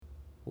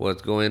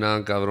What's going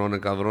on, cabrón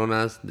and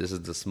cabronas? This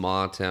is the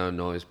Small Town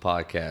Noise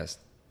Podcast.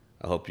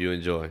 I hope you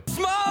enjoy.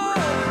 Small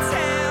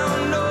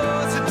town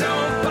noise, it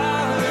don't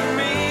bother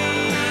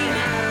me.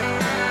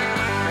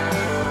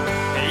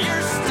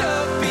 You're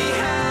stuck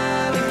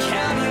behind the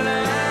county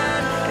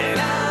line, and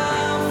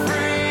I'm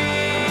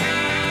free.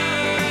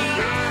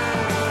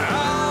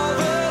 All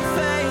the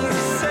things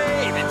you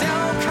say that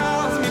don't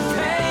cause me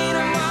pain,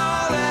 I'm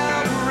all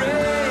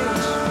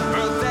outraged.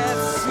 But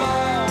that's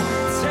small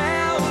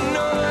town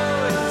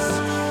noise.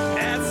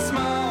 That's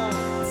small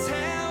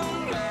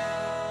town noise.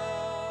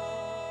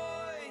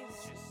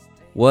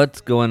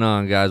 What's going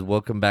on, guys?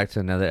 Welcome back to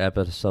another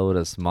episode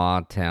of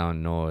Small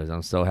Town Noise.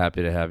 I'm so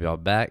happy to have y'all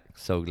back.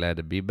 So glad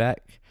to be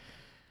back.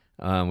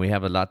 We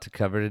have a lot to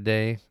cover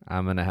today.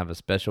 I'm going to have a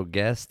special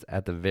guest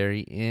at the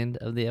very end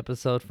of the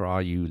episode for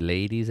all you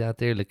ladies out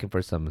there looking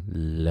for some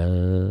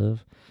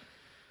love.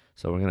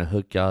 So we're going to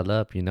hook y'all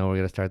up. You know, we're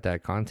going to start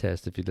that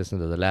contest. If you listen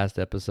to the last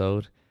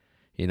episode,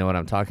 you know what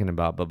I'm talking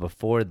about. But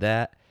before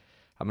that,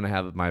 I'm going to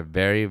have my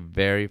very,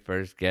 very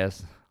first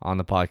guest on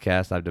the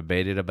podcast. I've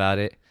debated about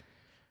it.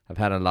 I've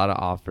had a lot of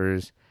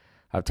offers.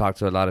 I've talked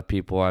to a lot of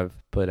people. I've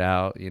put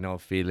out,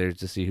 feelers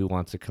to see who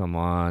wants to come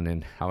on.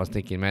 And I was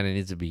thinking, man, it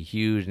needs to be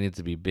huge. It needs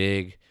to be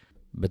big.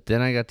 But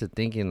then I got to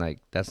thinking, like,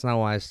 that's not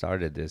why I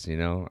started this,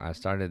 I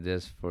started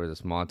this for the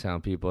small town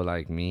people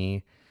like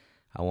me.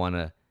 I want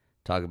to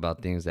talk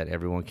about things that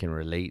everyone can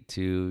relate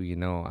to.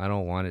 I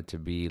don't want it to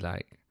be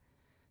like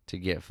to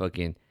get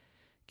fucking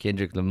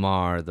Kendrick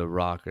Lamar, The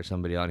Rock, or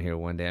somebody on here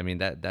one day. I mean,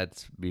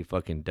 that's be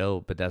fucking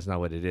dope, but that's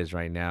not what it is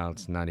right now.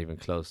 It's not even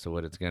close to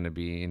what it's going to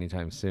be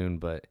anytime soon.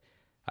 But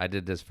I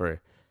did this for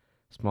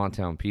small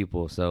town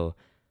people. So,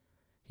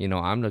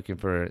 I'm looking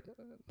for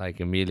like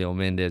Emilio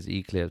Mendez,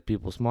 Eclipse,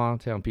 people, small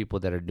town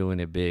people that are doing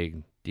it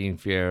big. Dean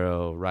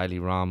Fierro, Riley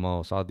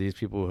Ramos, all these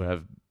people who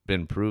have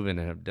been proven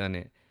and have done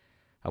it.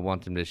 I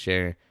want them to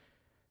share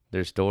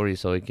their story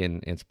so it can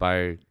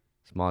inspire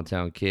small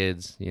town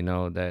kids,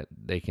 that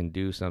they can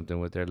do something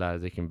with their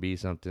lives. They can be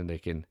something. They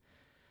can,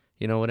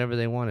 whatever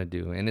they want to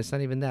do. And it's not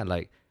even that.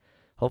 Like,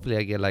 hopefully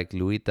I get like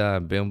Luita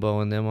and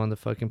Bimbo and them on the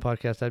fucking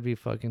podcast. That'd be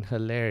fucking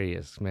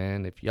hilarious,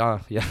 man. If y'all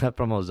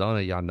from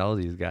Ozona, y'all know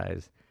these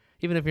guys.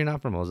 Even if you're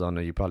not from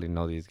Ozona, you probably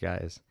know these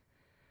guys.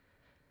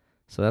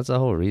 So that's the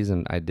whole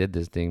reason I did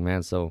this thing,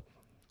 man. So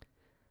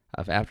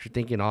after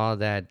thinking all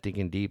that,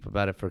 thinking deep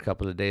about it for a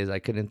couple of days, I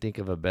couldn't think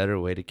of a better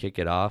way to kick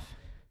it off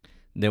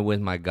than with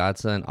my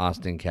godson,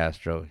 Austin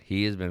Castro.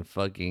 He has been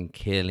fucking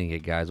killing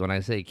it, guys. When I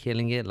say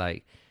killing it,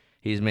 like,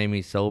 he's made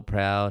me so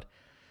proud.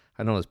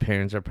 I know his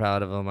parents are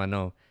proud of him. I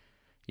know,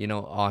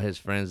 all his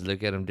friends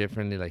look at him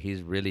differently. Like,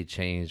 he's really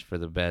changed for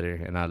the better,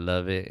 and I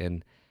love it.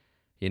 And,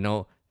 I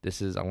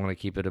want to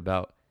keep it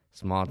about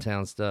small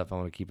town stuff. I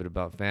want to keep it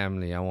about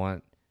family. I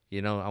want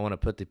to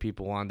put the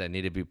people on that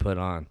need to be put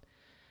on.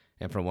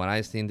 And from what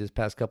I've seen this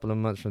past couple of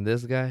months from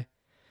this guy,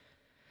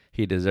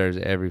 he deserves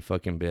every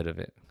fucking bit of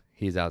it.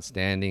 He's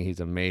outstanding. He's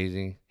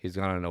amazing. He's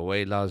gone on a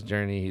weight loss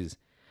journey. He's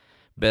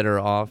better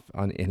off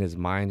in his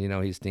mind.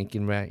 He's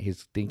thinking right.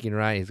 He's thinking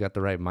right. He's got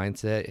the right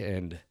mindset.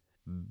 And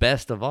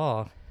best of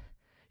all,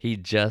 he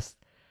just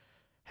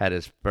had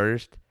his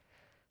first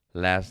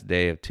last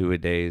day of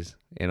 2-a-days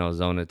in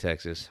Ozona,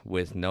 Texas,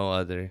 with none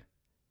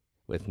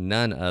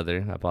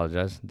other, I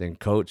apologize, than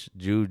Coach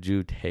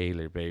Juju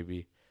Taylor,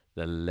 baby.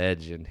 The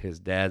legend. His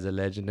dad's a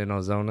legend in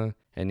Ozona.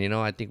 And,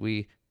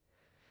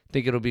 I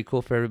think it'll be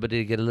cool for everybody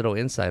to get a little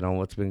insight on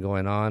what's been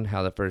going on,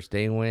 how the first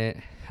day went,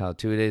 how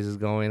 2 days is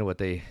going, what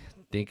they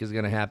think is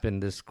going to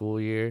happen this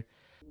school year.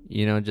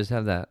 Just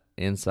have that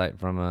insight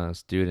from a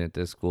student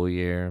this school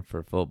year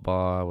for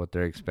football, what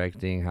they're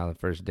expecting, how the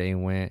first day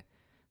went.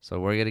 So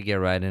we're going to get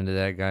right into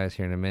that, guys,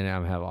 here in a minute.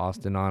 I'm going to have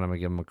Austin on. I'm going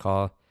to give him a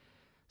call.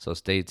 So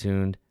stay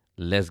tuned.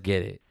 Let's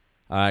get it.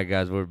 All right,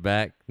 guys, we're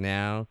back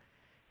now.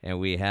 And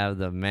we have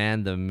the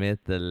man, the myth,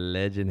 the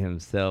legend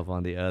himself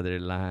on the other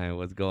line.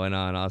 What's going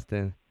on,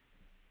 Austin?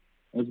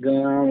 What's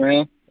going on,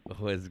 man?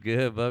 What's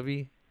good,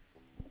 Bubby?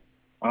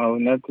 Oh,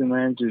 nothing,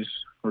 man. Just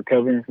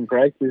recovering from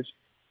practice.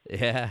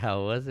 Yeah,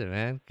 how was it,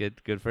 man?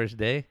 Good first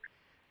day?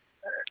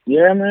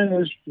 Yeah, man, it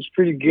was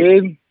pretty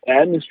good. The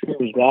atmosphere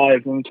was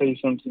live. Let me tell you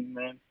something,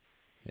 man.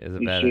 Is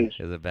it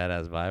a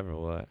badass vibe or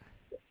what?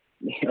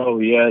 Oh,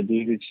 yeah,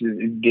 dude.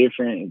 It's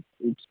different.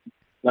 It's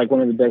like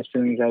one of the best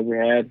feelings I've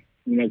ever had,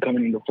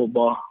 coming into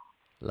football.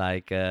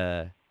 Like,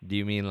 do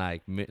you mean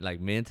like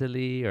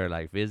mentally or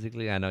like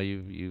physically? I know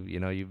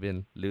you've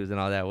been losing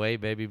all that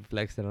weight, baby,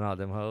 flexing on all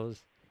them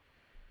hoes.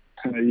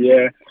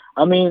 Yeah.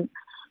 I mean,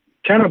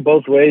 kind of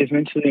both ways,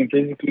 mentally and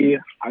physically.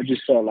 I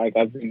just felt like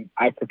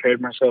I prepared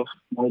myself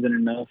more than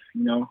enough,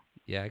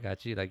 Yeah, I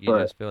got you. Like, you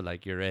just feel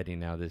like you're ready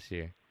now this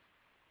year.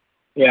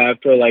 Yeah, I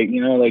feel like,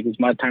 like it's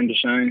my time to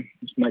shine.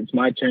 It's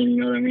my turn,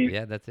 you know what I mean?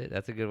 Yeah, that's it.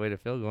 That's a good way to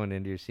feel going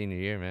into your senior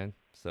year, man.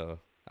 So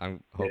I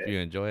hope you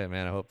enjoy it,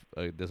 man. I hope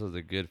this was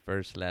a good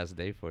last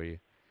day for you.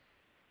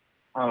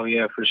 Oh,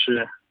 yeah, for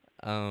sure.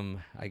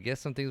 I guess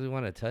some things we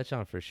want to touch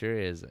on for sure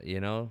is,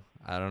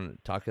 I don't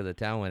talk of the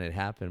town when it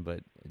happened, but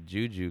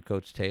Juju,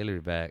 Coach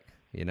Taylor back,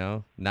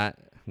 not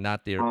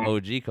not the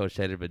OG Coach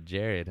Taylor, but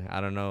Jared.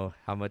 I don't know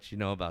how much you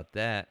know about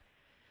that.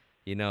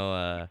 You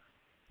know,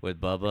 with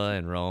Bubba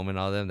and Rome and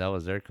all them, that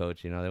was their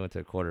coach. You know, they went to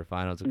the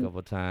quarterfinals a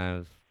couple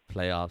times,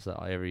 playoffs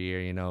every year.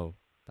 You know,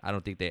 I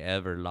don't think they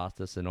ever lost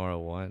to Sonora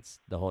once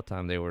the whole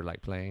time they were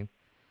like playing.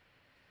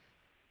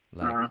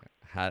 Like,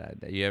 how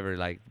you ever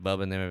like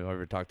Bubba and them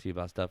ever talk to you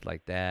about stuff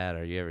like that,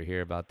 or you ever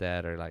hear about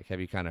that, or like have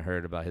you kind of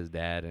heard about his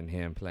dad and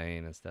him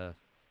playing and stuff?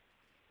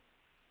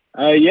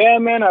 Yeah,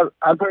 man,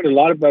 I've heard a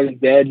lot about his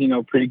dad. You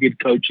know, pretty good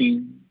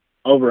coaching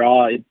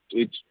overall.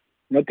 It's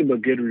nothing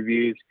but good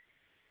reviews.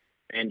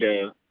 And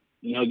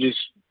you know, just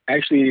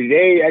actually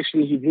today,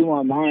 he blew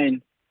my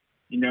mind.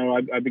 You know,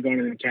 I've been going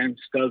to the camp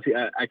stuff.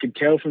 I could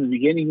tell from the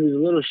beginning he was a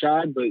little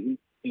shy, but you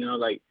know,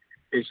 like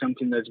it's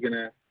something that's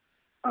gonna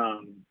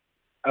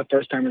a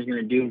first timer's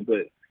gonna do.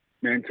 But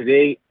man,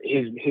 today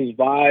his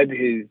vibe,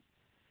 his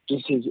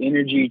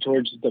energy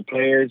towards the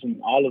players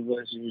and all of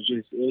us,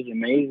 it was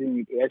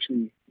amazing.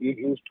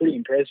 It was pretty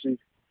impressive.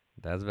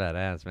 That's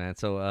badass, man.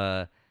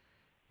 So,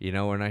 you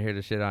know, we're not here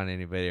to shit on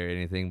anybody or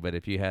anything, but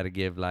if you had to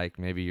give like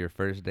maybe your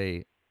first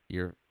day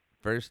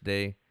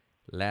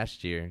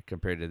last year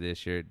compared to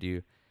this year,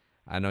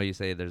 I know you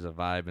say there's a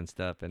vibe and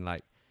stuff, and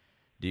like,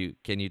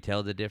 can you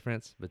tell the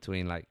difference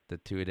between like the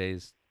 2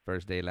 days,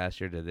 first day last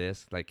year to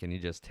this? Like, can you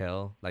just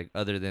tell, like,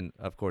 other than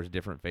of course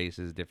different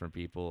faces, different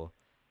people,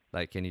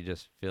 like, can you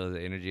just feel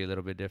the energy a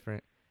little bit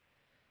different?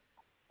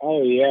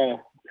 Oh yeah,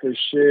 for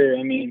sure.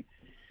 I mean,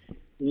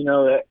 you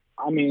know,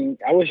 I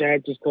wish I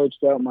had just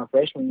coached out my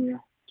freshman year.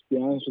 To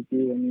be honest with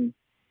you, I mean,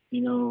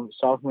 you know,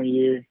 sophomore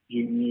year,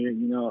 junior year,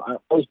 you know, I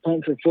was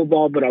pumped for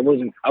football, but I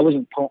wasn't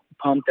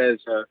pumped as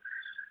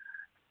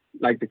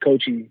like the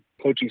coaching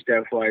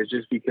staff wise,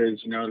 just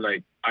because, you know,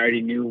 like I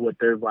already knew what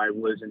their vibe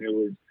was, and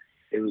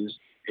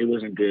it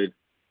wasn't good.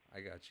 I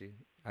got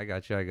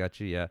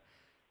you. Yeah.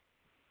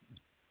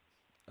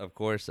 Of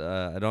course,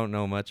 I don't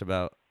know much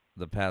about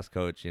the past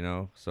coach, you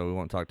know, so we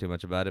won't talk too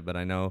much about it. But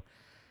I know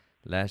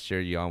last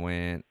year y'all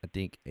went, I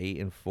think,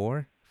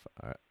 8-4,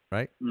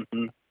 right?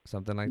 Mm-hmm.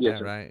 Something like Yes, that,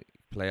 sir. right?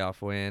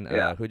 Playoff win.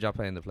 Yeah, Who'd y'all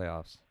play in the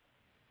playoffs?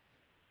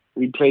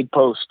 we played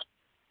post.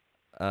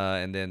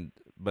 And then,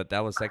 but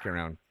that was second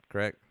round,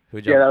 correct?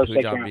 Yeah, that was Who'd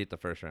second y'all round. beat the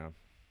first round?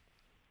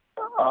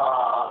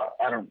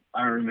 I don't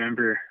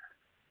remember.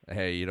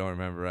 Hey, you don't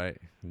remember, right?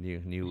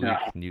 New No.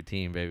 week, new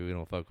team, baby. We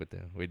don't fuck with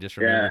them. We just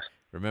Yeah.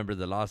 remember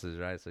the losses,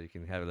 right? So you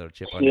can have a little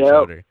chip on your Yep.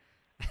 shoulder.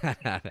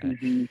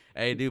 Mm-hmm.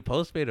 Hey, dude,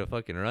 Post made a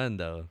fucking run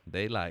though.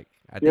 They like,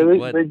 I Yeah, think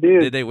what they did.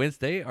 did they win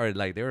state, or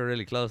like they were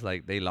really close?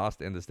 Like they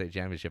lost in the state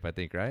championship, I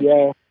think, right?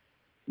 Yeah,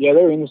 yeah,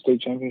 they were in the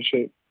state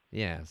championship.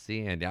 Yeah.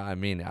 See, and yeah, I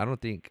mean, I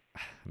don't think,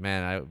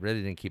 man, I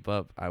really didn't keep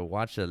up. I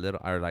watched a little,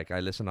 or like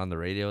I listened on the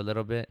radio a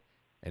little bit,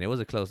 and it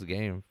was a close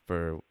game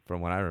from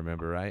what I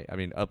remember, right? I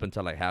mean, up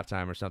until like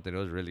halftime or something, it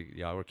was really,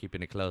 y'all were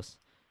keeping it close.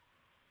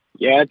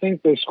 Yeah, I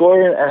think the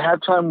score at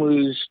halftime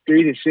was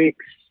 3-6,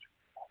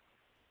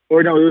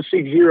 or no, it was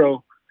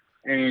 6-0,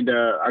 and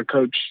our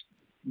coach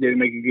didn't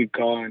make a good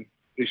call, and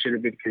it should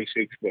have been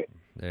 3-6. But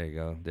There you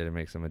go. Did it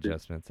make some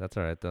adjustments? That's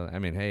all right though. I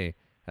mean, hey,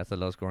 that's a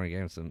low scoring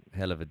game. Some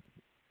hell of a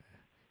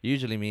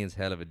usually means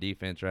hell of a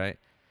defense, right?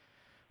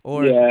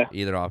 Or yeah,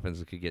 either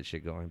offense could get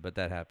shit going, but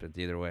that happens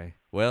either way.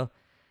 Well,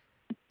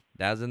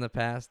 that was in the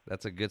past.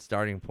 That's a good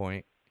starting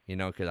point, you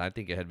know, because I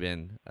think it had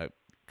been a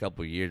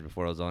couple years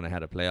before Ozona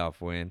had a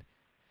playoff win.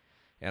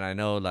 And I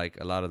know, like,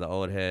 a lot of the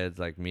old heads,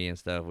 like me and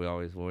stuff, we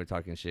always, when we're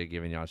talking shit,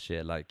 giving y'all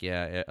shit, like,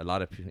 yeah, a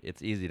lot of,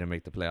 it's easy to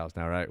make the playoffs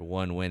now, right?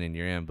 One win and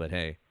you're in, but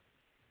hey,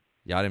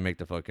 y'all didn't make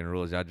the fucking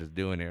rules. Y'all just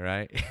doing it,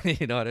 right?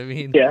 You know what I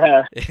mean?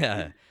 yeah,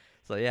 Yeah.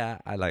 So yeah,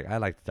 I like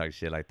to talk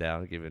shit like that.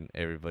 I'm giving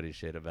everybody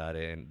shit about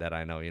it, and that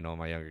I know, you know,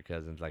 my younger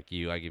cousins like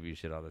you, I give you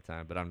shit all the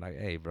time. But I'm like,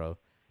 hey, bro,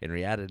 in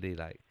reality,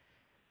 like,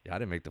 y'all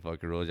didn't make the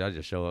fucking rules. Y'all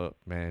just show up,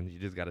 man. You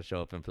just gotta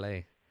show up and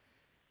play.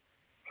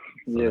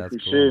 So yeah, that's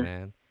for cool, sure.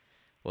 man.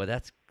 Well,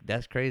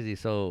 that's crazy.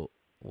 So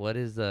what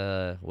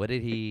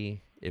did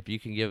he? If you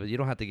can give, you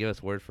don't have to give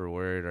us word for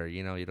word, or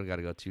you know, you don't got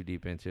to go too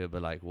deep into it.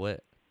 But like,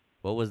 what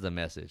was the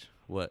message?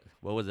 What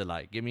was it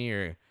like? Give me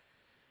your.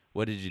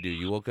 What did you do?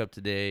 You woke up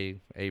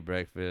today, ate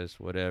breakfast,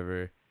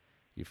 whatever.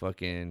 You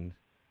fucking,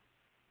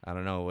 I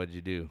don't know. What'd you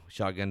do?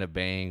 Shotgun to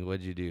bang.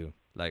 What'd you do?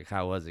 Like,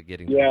 how was it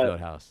getting to the Yeah, field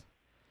house?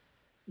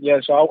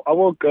 yeah. So I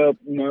woke up.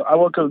 You know, I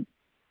woke up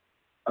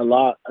a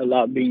lot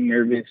being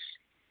nervous.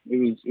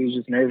 It was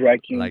just nerve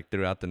wracking. Like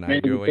throughout the night, you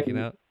Mainly were waking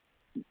because, up.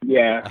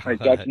 yeah, like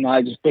that's and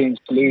I just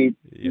couldn't sleep.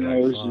 You You're know, like,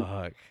 it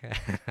was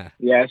just, fuck.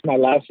 yeah. It's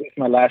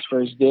my last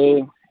first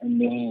day, and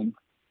then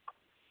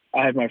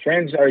I had my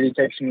friends already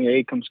texting me,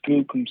 "Hey, come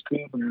scoop," and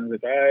I was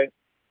like, "All right."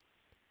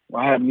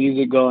 Well, I had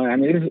music going. I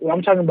mean,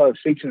 I'm talking about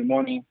 6 in the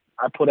morning.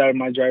 I pulled out of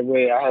my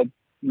driveway. I had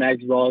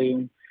max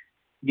volume,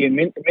 get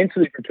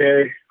mentally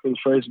prepared for the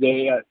first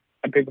day.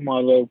 I pick them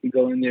all up. We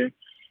go in there,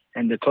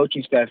 and the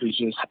coaching staff is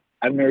just.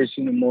 I've never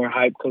seen a more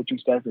hype coaching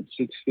staff at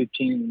 6:15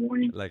 in the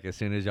morning. Like as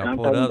soon as y'all And I'm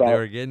pulled talking up, they about,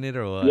 were getting it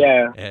or what?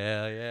 yeah,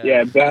 Hell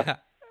yeah,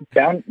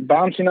 yeah.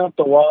 bouncing off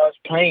the walls,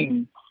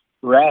 playing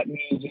rap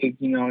music,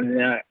 you know. And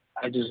then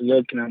I just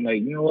look and I'm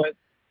like, you know what?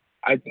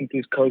 I think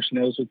this coach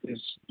knows what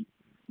this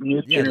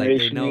new Yeah, like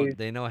generation is.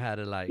 they know how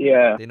to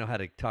Yeah, they know how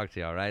to talk to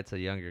y'all, right? It's a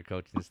younger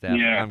coaching staff.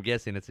 yeah. I'm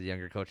guessing it's a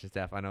younger coaching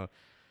staff. I know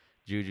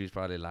Juju's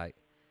probably like,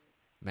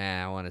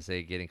 man, I want to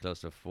say getting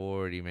close to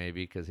 40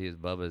 maybe because he's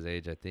Bubba's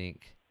age, I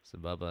think. So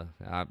Bubba,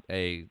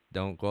 hey,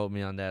 don't quote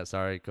me on that.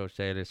 Sorry, Coach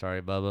Taylor.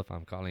 Sorry, Bubba, if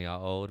I'm calling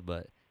y'all old,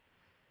 but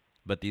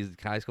these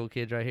high school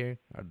kids right here,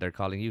 they're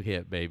calling you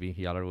hip, baby.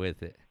 Y'all are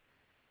with it.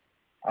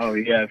 Oh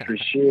yeah, for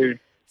sure.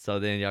 So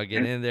then y'all get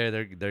And in there,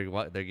 they're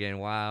getting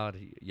wild.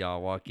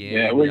 Y'all walk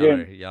yeah, in, we're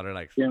getting, y'all are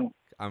like, you know,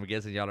 I'm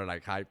guessing y'all are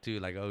like hyped too,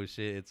 like oh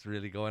shit, it's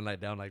really going like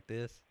down like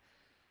this.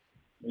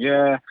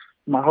 yeah.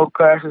 My whole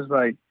class is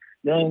like,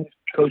 dang,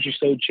 coach is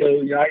so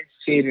chill. Yeah, I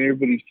see it in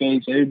everybody's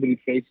face. Everybody's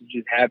face is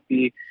just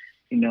happy.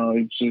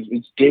 It's just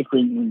it's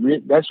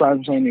different. That's why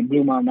I'm saying it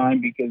blew my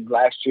mind because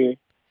last year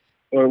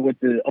or with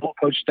the old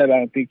coach staff, I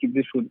don't think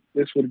this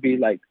would be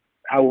like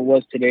how it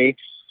was today.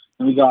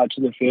 When we go out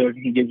to the field,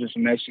 he gives us a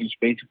message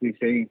basically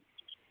saying,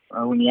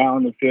 when you're out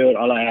on the field,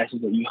 all I ask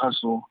is that you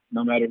hustle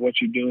no matter what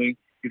you're doing.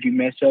 If you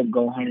mess up,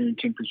 go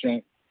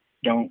 110%.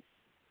 Don't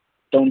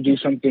don't do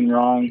something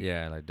wrong.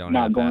 Yeah, like don't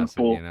Not half going ass it,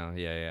 you full. know.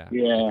 Yeah, yeah. If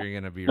Yeah. you're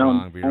gonna be Don't.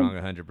 wrong, be don't wrong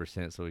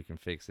 100% so we can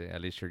fix it.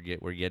 At least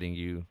we're getting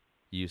you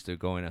used to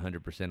going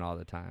 100% all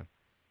the time.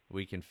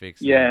 We can fix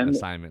the yeah.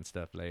 assignment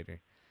stuff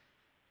later.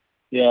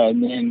 Yeah.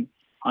 And then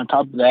on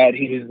top of that,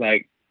 he was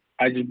like,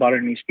 I just bought a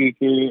new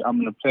speaker. I'm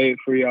gonna play it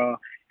for y'all.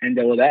 And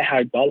then, well, that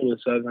hyped all of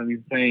us up. I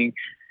mean, playing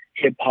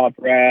hip hop,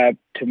 rap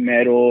to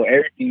metal,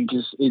 everything.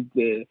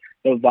 The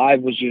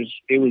vibe was just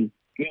it was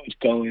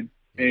going,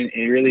 and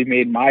it really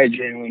made my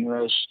adrenaline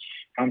rush.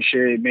 I'm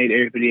sure it made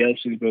everybody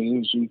else's, but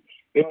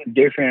it was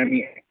different. I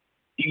mean,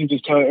 you can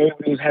just tell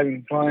everybody was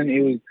having fun.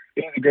 It was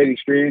a great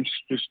experience,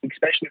 just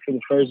especially for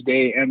the first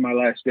day and my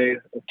last day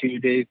of 2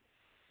 days.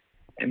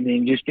 And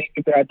then just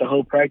thinking throughout the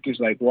whole practice,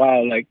 like,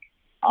 wow, like,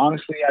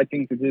 honestly, I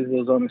think that this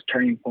was on his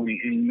turning point.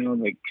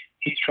 And, like,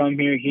 he's from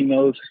here. He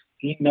knows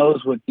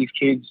what these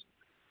kids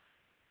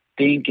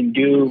think and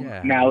do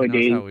Yeah, he knows how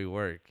nowadays. we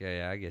work. Yeah,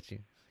 yeah, I get you.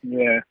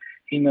 Yeah.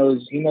 He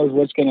knows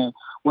what's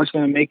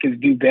gonna make us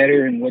do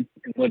better and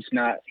what's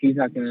not. He's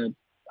not gonna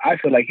I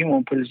feel like he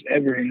won't put us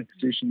ever in a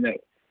position that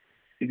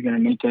is gonna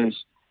make us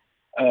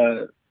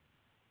uh Like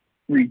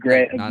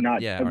regret of not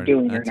not yeah, of or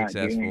doing or not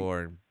unsuccessful doing.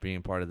 or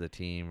being part of the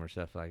team or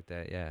stuff like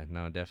that. Yeah,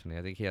 no, definitely.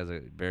 I think he has a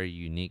very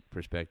unique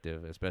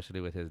perspective, especially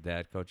with his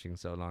dad coaching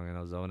so long in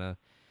Ozona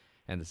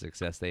and the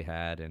success they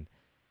had. And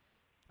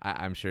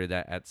I'm sure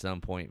that at some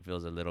point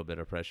feels a little bit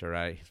of pressure,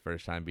 right? His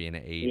first time being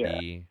an Yeah.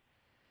 AD.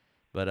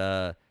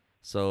 But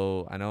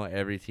so I know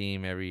every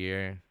team every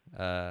year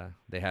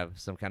they have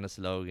some kind of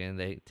slogan.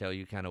 They tell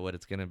you kind of what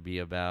it's gonna be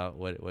about,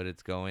 what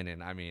it's going.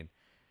 And I mean,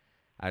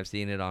 I've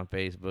seen it on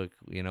Facebook,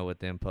 with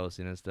them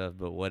posting and stuff.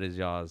 But what is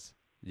y'all's?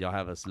 Y'all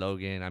have a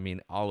slogan? I mean,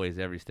 always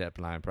every step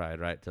line pride,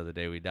 right, till the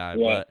day we die.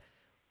 Yeah. But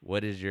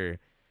what is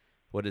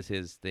what is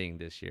his thing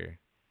this year?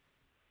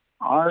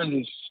 Ours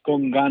is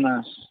con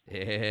ganas.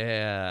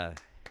 Yeah,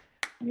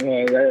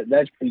 Yeah,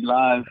 that's pretty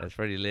live. that's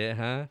pretty lit,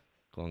 huh?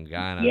 Con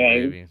ganas, Yeah.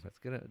 baby.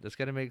 That's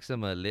gonna make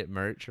some lit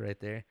merch right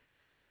there.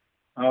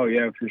 Oh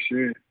yeah, for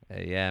sure.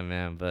 Yeah,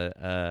 man. But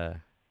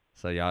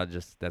so y'all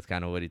just that's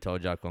kind of what he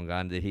told y'all, con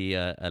ganas. Did he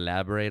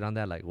elaborate on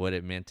that, like what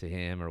it meant to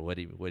him, or what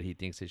he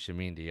thinks it should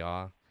mean to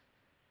y'all,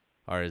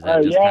 or is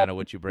that just Yeah. kind of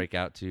what you break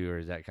out to, or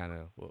is that kind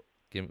of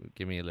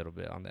give me a little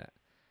bit on that?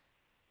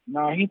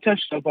 No, he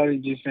touched up on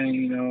it, just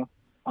saying,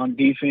 on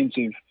defense,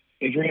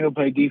 if you're gonna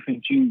play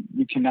defense, you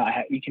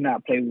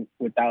cannot play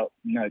without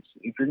nuts.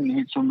 If you're gonna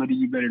hit somebody,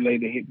 you better lay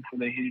the hit before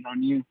they hit it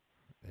on you.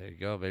 There you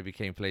go, baby.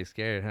 Can't play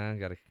scared, huh?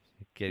 Gotta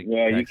Yeah,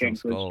 you crack some can't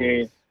play skulls.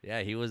 scared.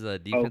 Yeah, he was a Oh,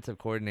 defensive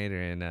coordinator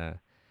in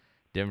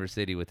Denver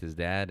City with his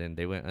dad, and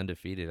they went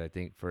undefeated. I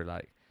think for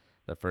like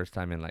the first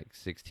time in like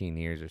 16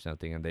 years or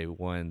something, and they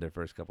won their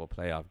first couple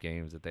playoff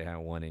games that they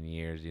hadn't won in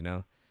years.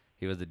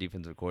 He was the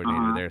defensive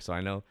coordinator uh-huh. there, so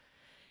I know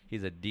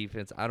he's a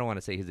defense. I don't want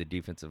to say he's a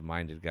defensive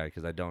minded guy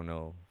because I don't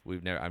know.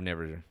 I've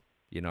never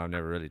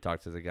really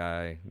talked to the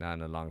guy, not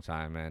in a long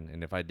time, man.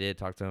 And if I did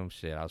talk to him,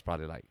 shit, I was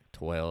probably like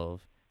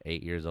 12,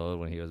 8 years old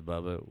when he was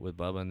with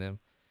Bubba and them.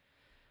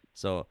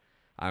 So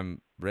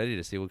I'm ready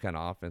to see what kind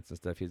of offense and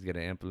stuff he's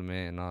gonna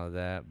implement and all of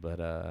that. But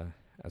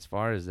as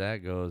far as that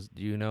goes,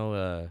 do you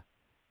know?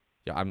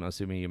 Yeah, I'm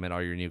assuming you met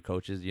all your new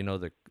coaches. Do you know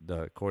the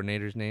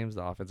coordinators' names,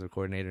 the offensive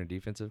coordinator and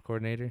defensive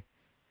coordinator?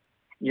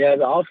 Yeah,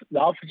 the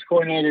offense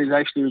coordinator is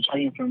actually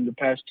returning from the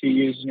past 2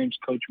 years. His name's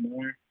Coach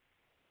Moore,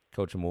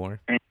 Coach Moore.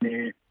 and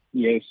then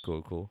yes,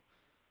 Cool, cool,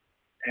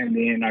 and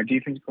then our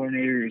defense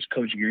coordinator is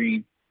Coach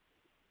Green.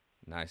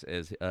 nice.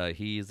 Is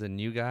he's a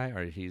new guy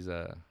or he's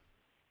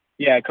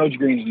Yeah, Coach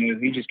Green's new.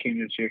 He just came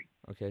this year.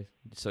 okay?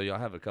 So y'all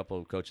have a couple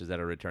of coaches that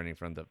are returning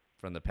from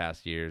the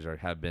past years or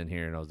have been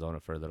here in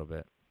Ozona for a little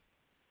bit.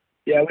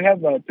 Yeah, we have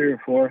about 3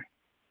 or 4.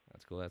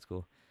 That's cool. That's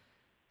cool.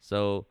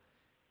 So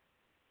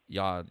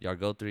y'all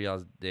go through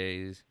y'all's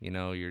days.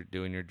 You're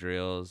doing your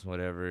drills,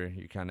 whatever.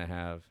 You kind of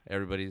have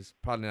everybody's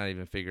probably not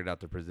even figured out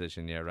their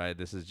position yet, right?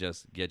 This is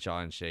just get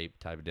y'all in shape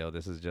type of deal.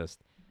 This is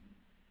just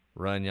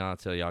run y'all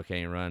till y'all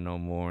can't run no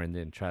more, and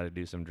then try to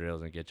do some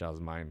drills and get y'all's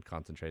mind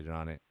concentrated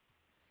on it.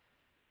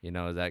 You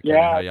know, is that kind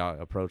of how Yeah,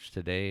 y'all approach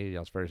today,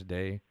 y'all's first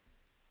day?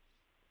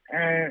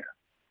 and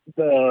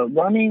the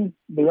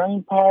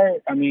running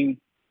part. I mean,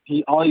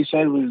 he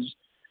said was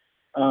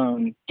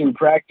through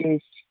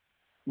practice.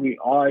 We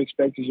all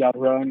expected y'all to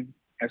run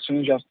as soon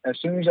as y'all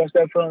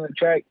step foot on the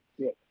track.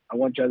 Yeah, I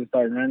want y'all to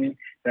start running.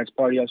 That's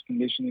part of y'all's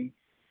conditioning.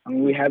 I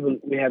mean, we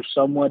have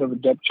somewhat of a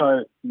depth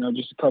chart.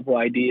 Just a couple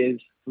ideas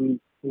who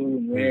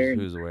and where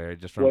and Who's aware?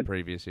 Just from what.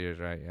 previous years,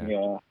 right? Yeah.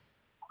 Yeah,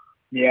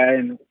 yeah,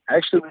 and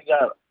actually we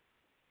got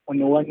one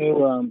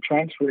new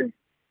transfer, and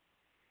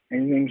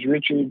his name's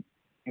Richard,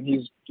 and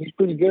he's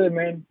pretty good,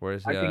 man.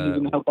 Where's I think he's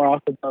gonna help our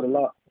offense out a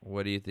lot.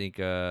 what do you think?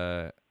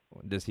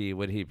 Does he?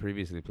 What did he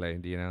previously play?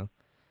 Do you know?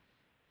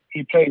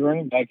 He played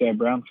running back at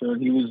Brownfield.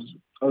 He was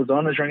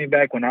Arizona's running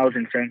back when I was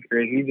in 10th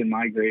grade. He's in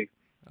my grade.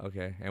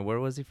 Okay. And where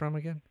was he from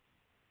again?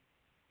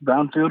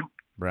 Brownfield.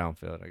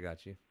 Brownfield. I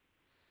got you.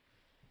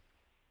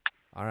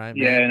 All right,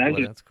 Yeah, man. and I Well,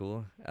 just that's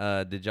cool.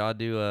 Did y'all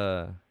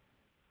do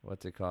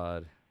what's it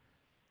called?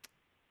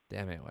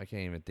 Damn it, I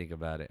can't even think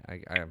about it.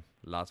 I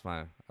lost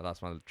my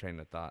train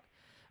of thought.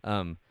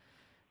 Um,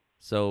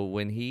 so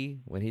when he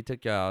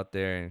took y'all out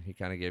there and he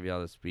kind of gave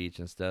y'all the speech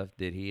and stuff,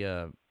 did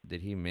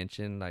he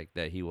mention like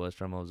that he was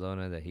from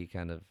Ozona, that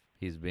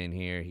he's been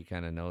here, he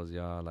kind of knows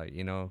y'all, like,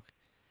 you know?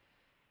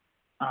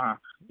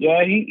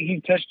 yeah,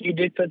 he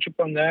did touch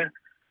upon that,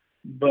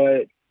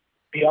 but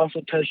he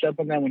also touched up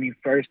on that when he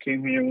first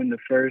came here, when the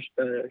first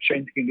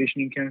strength and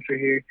conditioning camps were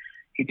here.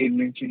 He did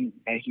mention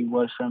that he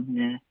was from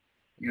here.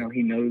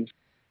 He knows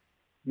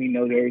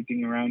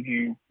everything around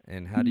here.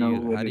 And He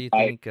knows what how do it's you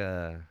like.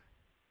 think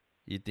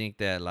you think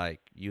that like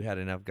you had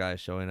enough guys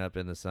showing up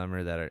in the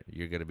summer that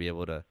you're gonna be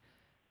able to,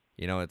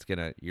 it's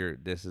gonna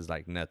this is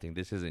like nothing.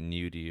 This isn't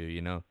new to you,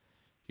 you know.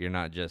 You're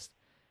not just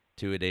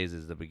 2 days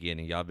is the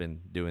beginning. Y'all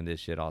been doing this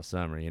shit all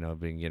summer,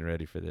 been getting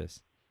ready for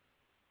this.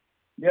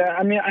 Yeah,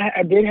 I mean,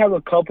 I did have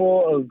a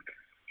couple of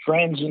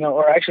friends,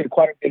 or actually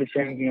quite a bit of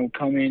friends,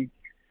 coming.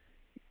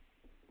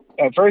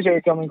 At first, they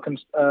were coming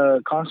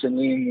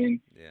constantly, and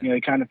then Yeah.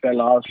 it kind of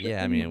fell off. Yeah,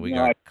 I And mean, we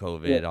got yeah,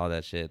 COVID, all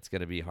that shit. It's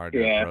gonna be hard to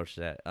yeah, approach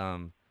that.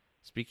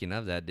 Speaking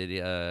of that, did he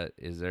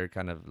is there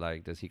kind of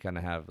like does he kind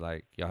of have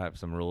like y'all have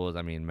some rules?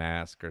 I mean,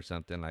 mask or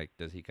something, like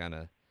does he kind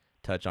of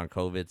touch on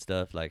COVID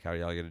stuff, like how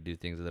y'all gonna do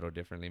things a little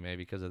differently maybe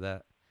because of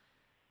that?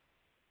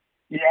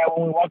 yeah.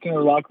 When we walk in the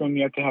locker room,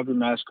 you have to have your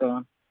mask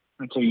on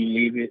until you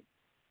leave it.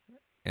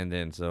 And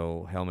then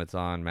so helmets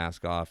on,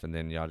 mask off, and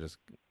then y'all just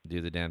do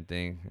the damn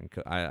thing.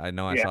 And I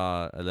know I Yeah.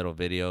 saw a little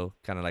video,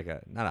 kind of like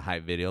a not a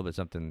hype video, but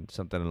something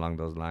along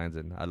those lines.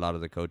 And a lot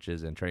of the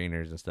coaches and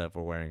trainers and stuff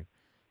were wearing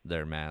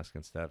their mask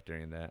and stuff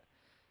during that.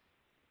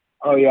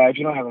 Oh yeah, if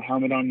you don't have a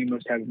helmet on, you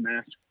must have a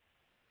mask.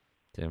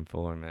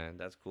 10-4, man,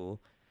 that's cool.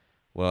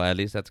 Well, at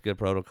least that's good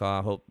protocol.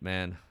 I hope,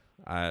 man.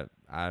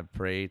 I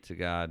pray to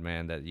God,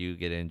 man, that you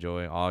get to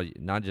enjoy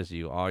not just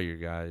you, all your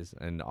guys,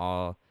 and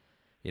all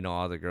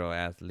all the girl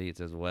athletes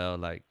as well.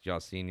 Like y'all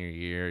senior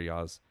year,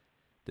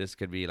 this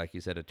could be, like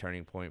you said, a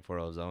turning point for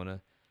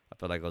Ozona. I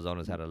feel like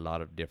Ozona's had a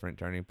lot of different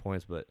turning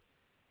points, but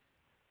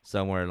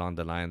somewhere along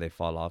the line they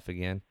fall off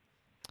again.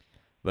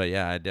 But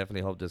yeah, I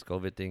definitely hope this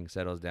COVID thing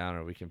settles down,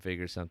 or we can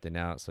figure something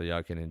out so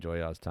y'all can enjoy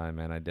y'all's time,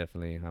 man. I'm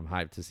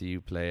hyped to see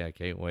you play. I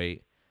can't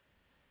wait.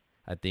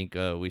 I think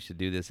we should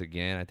do this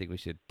again. I think we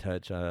should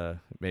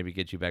maybe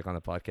get you back on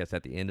the podcast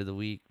at the end of the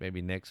week,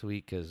 maybe next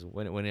week, because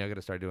when are y'all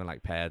gonna start doing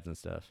like pads and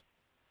stuff?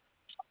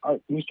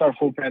 We start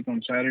full pads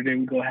on Saturday.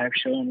 We go half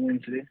show on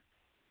Wednesday.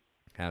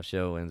 Half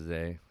show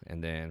Wednesday,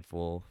 and then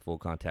full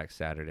contact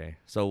Saturday.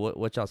 So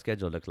what y'all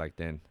schedule look like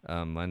then?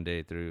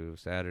 Monday through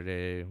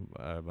Saturday.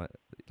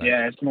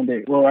 Yeah, it's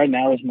Monday. Well, right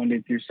now it's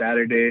Monday through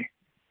Saturday,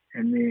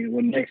 and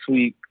then next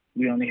week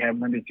we only have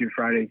Monday through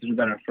Friday because we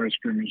got our first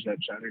scrimmage that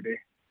Saturday.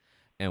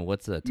 And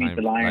what's the Meet time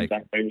the Lions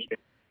like? on Thursday.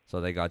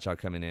 So they got y'all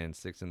coming in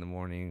 6 in the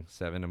morning,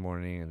 7 in the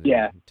morning, and then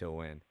Yeah. till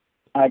when?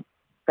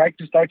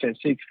 Practice starts at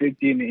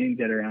 6:50 and it ends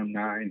at around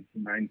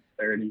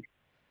 9:30.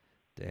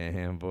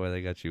 Damn, boy,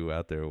 they got you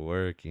out there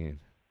working.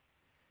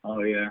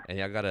 Oh yeah. And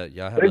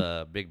y'all have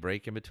a big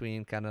break in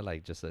between, kind of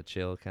like just a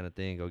chill kind of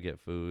thing, go get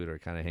food or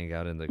kind of hang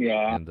out in the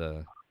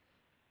Yeah.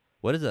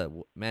 What is a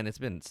man? It's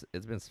been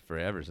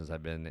forever since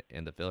I've been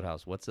in the field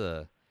house. What's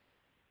the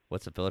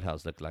field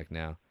house look like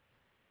now?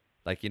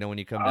 Like when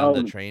you come down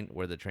the train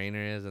where the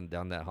trainer is and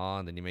down that hall,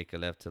 and then you make a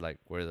left to like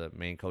where the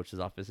main coach's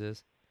office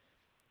is.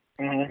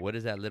 Uh-huh. What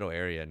is that little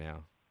area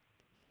now?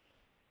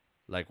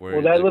 Like where?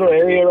 Well, that the little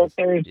coach's area right office-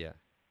 there is Yeah.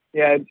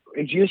 yeah,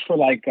 it's used for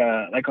like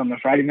on the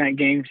Friday night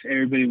games.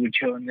 Everybody would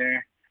chill in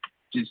there,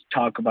 just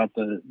talk about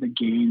the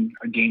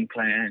game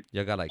plan.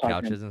 Y'all got like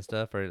Talking- couches and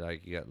stuff, or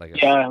like you got like a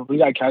Yeah, we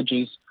got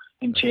couches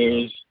and That's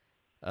chairs.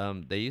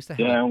 They used to have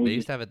Yeah, we they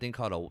used to have a thing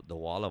called the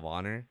Wall of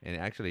Honor, and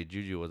actually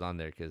Juju was on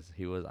there because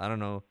he was, I don't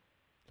know,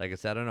 like I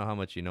said, I don't know how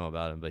much you know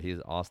about him, but he's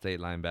all-state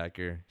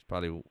linebacker. He's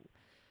probably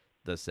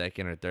the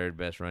second or third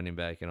best running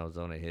back in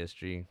Ozona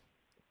history.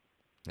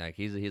 Like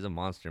he's a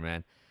monster,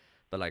 man.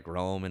 But like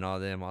Rome and all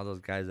them, all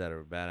those guys that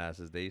are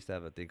badasses, they used to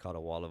have a thing called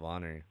a Wall of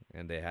Honor,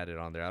 and they had it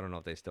on there. I don't know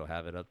if they still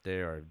have it up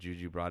there or if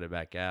Juju brought it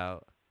back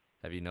out.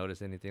 Have you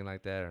noticed anything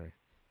like that? Or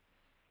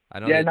I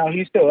know Yeah, that, no,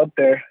 he's still up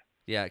there.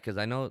 yeah, because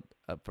I know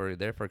for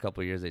a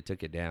couple of years they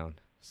took it down.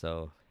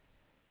 So,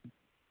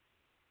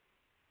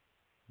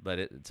 but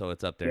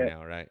it's up there Yeah,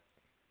 now, right?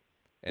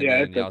 And yeah,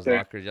 then it's up y'all's there.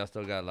 lockers, y'all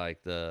still got like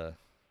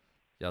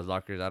y'all's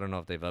lockers. I don't know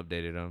if they've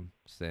updated them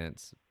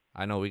since.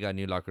 I know we got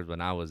new lockers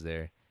when I was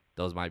there.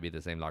 Those might be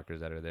the same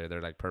lockers that are there.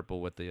 They're like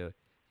purple with the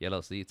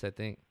yellow seats, I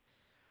think.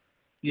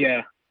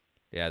 Yeah,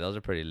 Yeah, those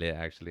are pretty lit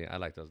actually. I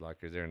like those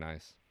lockers. They're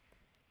nice.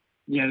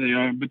 yeah, they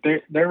are, but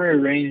they're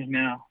rearranged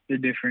now. They're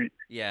different.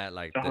 Yeah,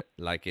 like The whole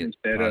like it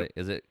instead of probably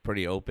is it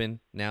pretty open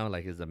now?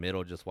 Like is the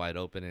middle just wide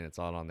open and it's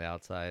all on the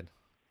outside?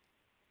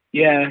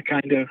 yeah,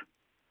 kind of.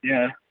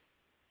 Yeah,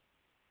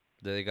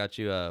 They got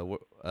you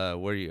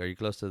where you are you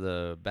close to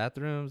the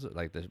bathrooms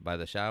like by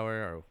the shower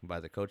or by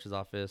the coach's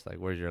office? Like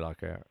where's your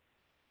locker at?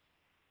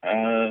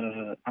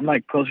 I'm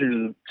like closer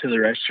to the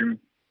restroom.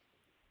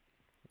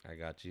 I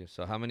got you.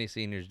 So how many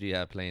seniors do you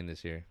have playing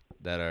this year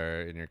that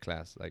are in your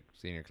class, like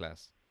senior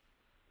class?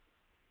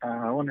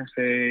 I want to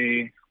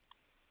say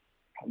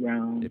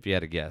around If you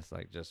had to guess,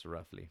 like just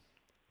roughly.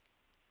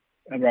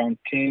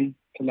 10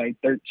 to like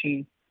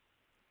 13.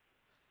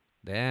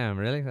 Damn,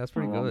 really? That's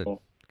pretty good. Um,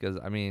 Because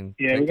I mean,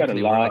 yeah, we got a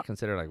technically we're like lot.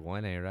 considered like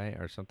 1A, right,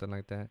 or something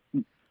like that.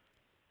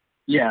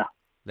 Yeah,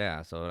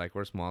 Yeah, so like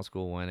we're small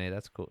school 1A.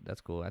 That's cool.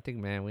 That's cool. I think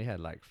man, we had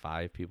like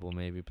 5 people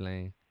maybe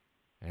playing,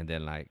 and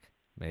then like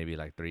maybe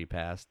like 3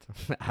 passed.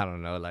 I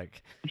don't know,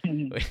 like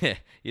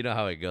you know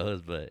how it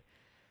goes, but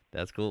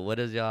that's cool. What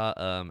is y'all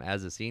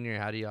as a senior?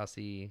 How do y'all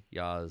see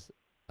y'all's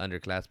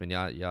underclassmen?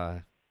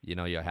 Y'all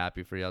you're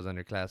happy for y'all's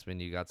underclassmen.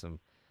 You got some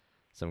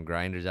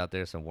grinders out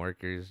there, some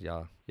workers.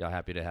 Y'all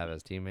happy to have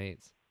as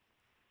teammates.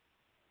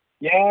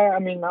 yeah. I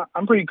mean,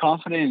 I'm pretty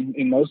confident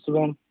in most of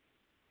them.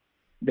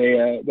 They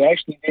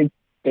actually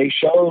they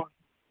showed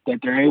that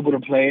they're able to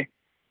play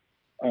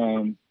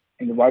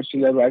in the varsity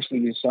level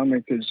actually this summer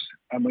because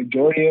a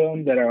majority of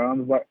them that are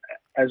on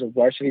as a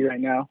varsity right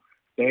now,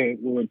 they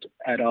were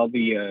at all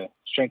the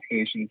strength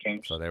conditioning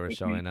camps So they were with me.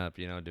 showing up,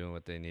 doing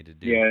what they need to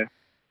do. Yeah,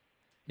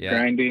 Yeah,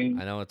 grinding,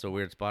 I know it's a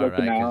weird spot, working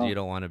right? Because you out.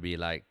 don't want to be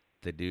like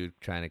the dude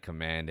trying to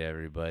command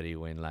everybody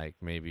when like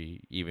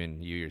maybe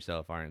even you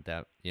yourself aren't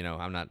that.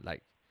 I'm not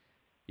like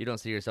you don't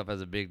see yourself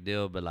as a big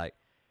deal, but like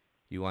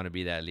you want to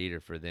be that leader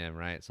for them,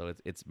 right? So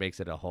it's makes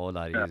it a whole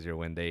lot Yeah. easier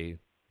when they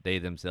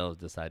themselves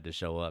decide to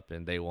show up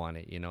and they want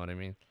it. You know what I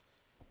mean?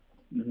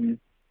 Hmm.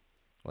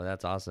 Well,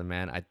 that's awesome,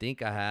 man. I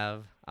think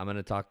I'm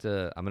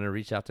gonna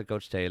reach out to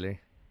Coach Taylor,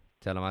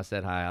 tell him I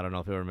said hi. I don't know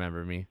if he'll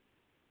remember me.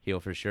 He'll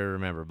for sure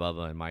remember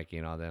Bubba and Mikey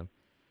and all them.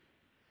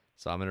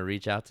 So I'm gonna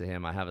reach out to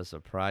him. I have a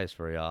surprise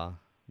for y'all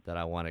that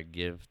I want to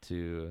give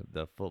to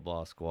the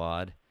football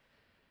squad.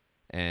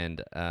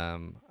 And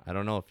I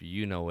don't know if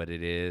you know what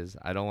it is.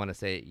 I don't want to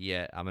say it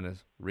yet. I'm gonna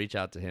reach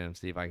out to him,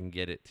 see if I can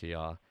get it to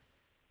y'all,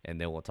 and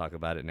then we'll talk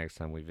about it next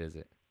time we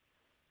visit.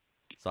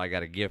 So I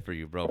got a gift for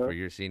you, bro, for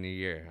your senior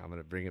year. I'm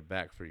gonna bring it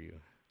back for you.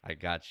 I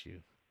got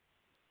you.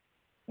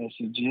 That's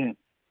legit.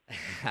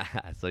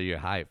 So you're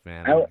hyped,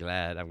 man. I, I'm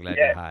glad you're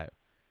yeah, hyped.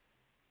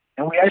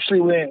 and we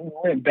actually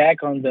went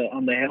back on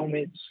the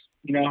helmets.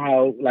 You know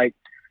how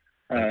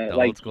The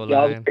like old school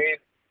y'all line.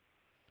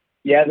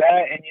 yeah,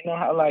 that, and you know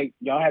how like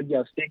y'all had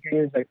your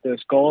stickers like the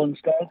skull and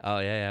stuff. Oh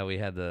yeah. We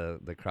had the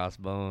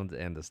crossbones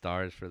and the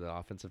stars for the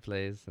offensive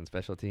plays and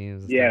special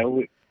teams and Yeah, stuff.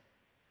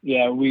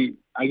 we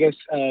I guess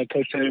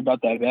Coach Taylor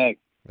brought that back.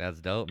 That's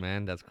dope,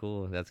 man. That's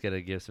cool. That's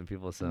gonna give some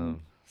people Mhm.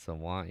 some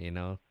want.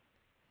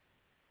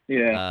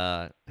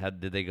 Yeah,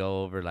 Did they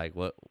go over like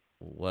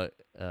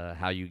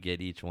how you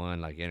get each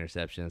one, like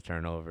interceptions,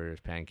 turnovers,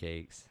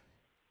 pancakes?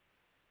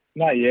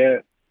 not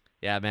yet.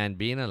 Yeah, man.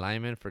 Being a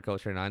lineman for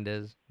Coach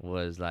Hernandez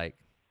was like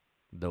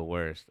the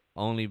worst.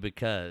 Only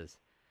because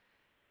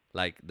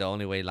like the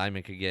only way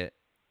linemen could get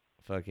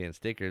fucking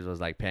stickers was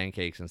like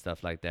pancakes and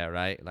stuff like that,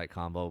 right? Like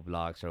combo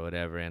blocks or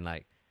whatever. And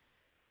like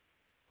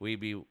we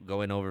be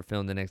going over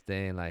film the next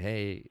day and like,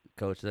 hey,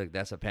 coach, look,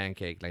 that's a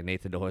pancake. Like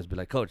Nathan DeHoy's be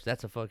like, coach,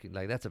 that's a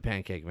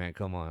pancake, man.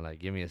 Come on, like,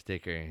 give me a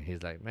sticker. And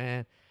he's like,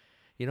 man,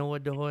 you know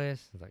what, DeHoy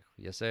is? He's like,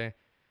 yes, sir.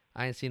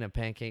 I ain't seen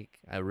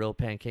a real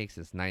pancake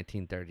since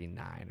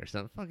 1939 or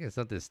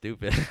something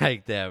stupid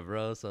like that,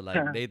 bro. So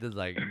like Nathan's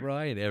like, bro,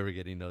 I ain't ever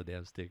getting no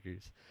damn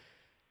stickers.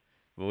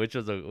 But which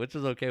was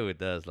okay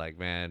with us. Like,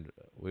 man,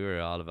 we were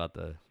all about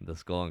the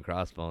skull and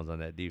crossbones on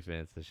that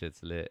defense. The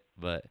shit's lit.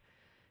 But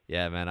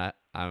yeah, man,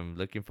 I'm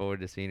looking forward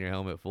to seeing your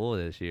helmet full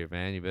this year,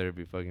 man. You better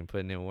be fucking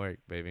putting in work,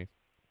 baby.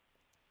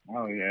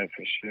 Oh yeah,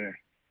 for sure.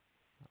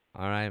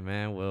 All right,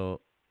 man.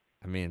 Well,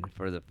 I mean,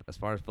 as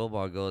far as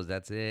football goes,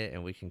 that's it,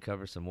 and we can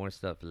cover some more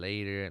stuff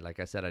later. Like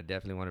I said, I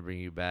definitely want to bring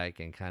you back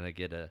and kind of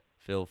get a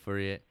feel for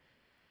it.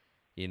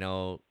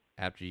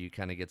 After you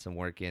kind of get some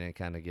work in and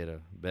kind of get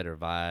a better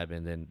vibe,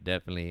 and then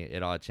definitely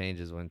it all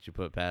changes once you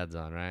put pads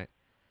on, right?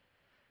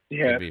 Could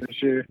Yeah, be, for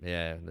sure.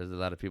 yeah. There's a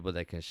lot of people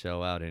that can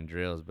show out in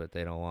drills, but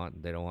they don't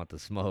want the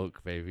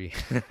smoke, baby.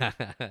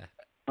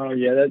 Oh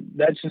yeah,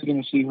 that's just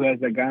gonna see who has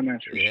the gun.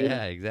 That's for sure.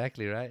 Yeah,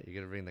 exactly right. You're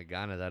gonna bring the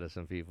ganas out of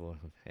some people,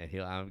 and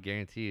he'll. I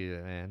guarantee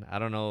you, man. I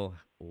don't know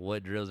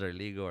what drills are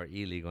legal or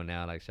illegal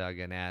now, like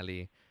Shotgun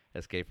Alley,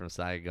 Escape from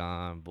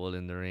Saigon, Bull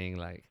in the Ring.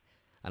 Like,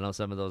 I know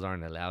some of those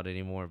aren't allowed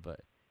anymore, but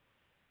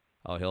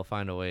oh, he'll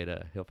find a way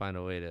to. He'll find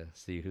a way to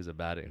see who's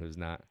about it, who's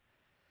not.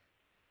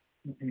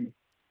 Hmm.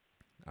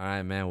 All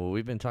right, man. Well,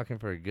 we've been talking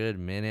for a good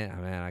minute.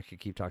 Man, I could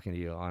keep talking to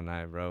you all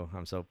night, bro.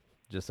 I'm so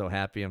just so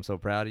happy. I'm so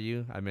proud of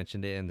you. I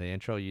mentioned it in the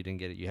intro. You didn't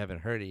get it. You haven't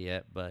heard it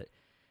yet, but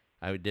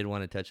I did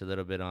want to touch a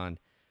little bit on.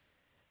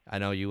 I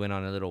know you went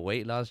on a little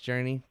weight loss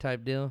journey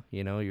type deal.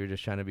 You know, you're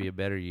just trying to be a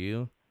better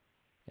you.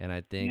 And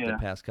I think the Yeah.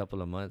 past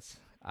couple of months,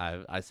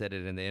 I said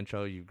it in the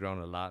intro. You've grown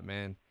a lot,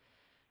 man.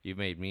 You've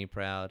made me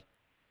proud.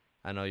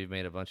 I know you've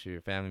made a bunch of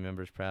your family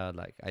members proud.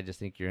 Like, I just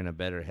think you're in a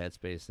better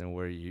headspace than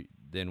where you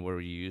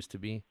used to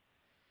be.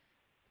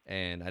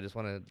 And I just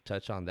want to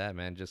touch on that,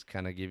 man. Just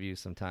kind of give you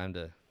some time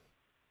to,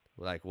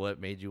 like, what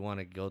made you want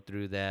to go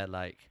through that?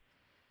 Like,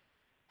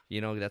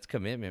 that's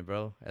commitment,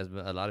 bro. As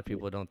a lot of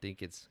people don't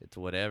think it's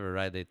whatever,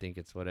 right? They think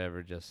it's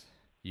whatever, just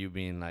you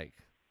being like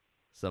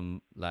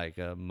some like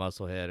a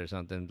musclehead or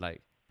something.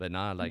 Like, but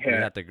nah, like you Yeah.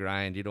 have to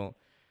grind. You don't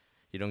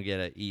get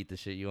to eat the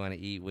shit you want to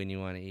eat when you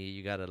want to eat.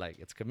 You gotta like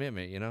it's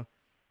commitment.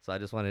 So I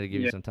just wanted to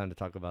give you Yeah. some time to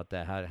talk about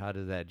that. How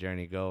does that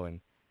journey go,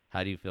 and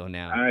how do you feel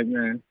now? All right,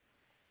 man.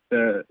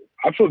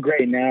 I feel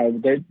great now.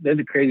 There's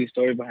a crazy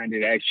story behind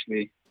it.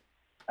 Actually,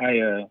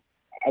 I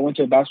went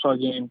to a basketball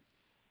game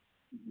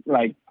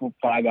like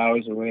 5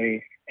 hours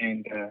away,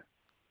 and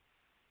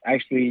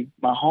actually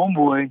my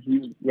homeboy, he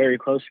was very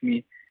close to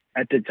me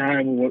at the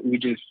time. We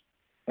just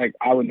like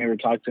I would never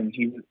talk to him.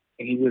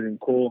 He wasn't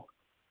cool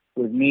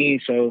with me,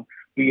 so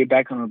we get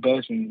back on the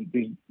bus, and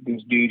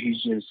this dude,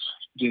 he's just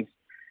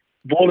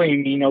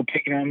bullying me,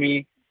 picking on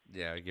me,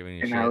 Yeah, giving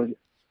you and shit.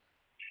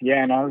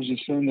 I was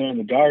just sitting there in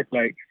the dark,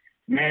 like,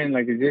 man,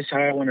 like, is this how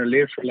I want to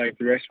live for like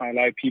the rest of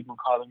my life? People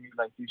calling me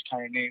like these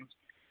kind of names,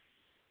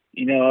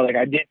 like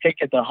I did take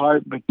it to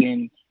heart, but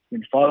then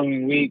the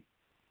following week,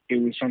 it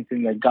was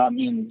something that got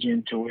me in the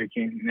gym to work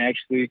in, and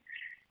actually,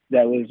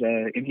 that was,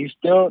 and he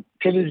still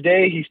to this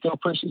day, he still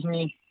pushes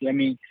me. I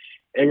mean,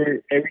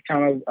 every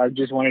time I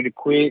just wanted to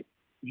quit,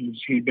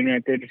 he's been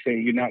right there to say,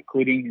 you're not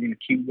quitting, you're gonna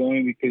keep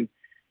going because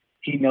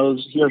he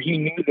knows, he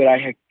knew that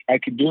I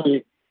could do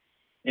it.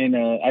 And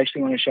I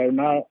actually want to shout him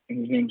out. And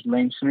his name's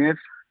Lane Smith.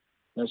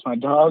 That's my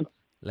dog.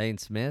 Lane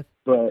Smith,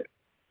 But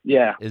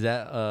yeah, is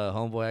that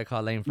homeboy I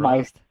call Lane my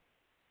Frost?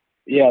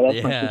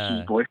 that's my sister's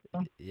Yeah,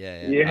 boyfriend.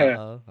 yeah, yeah.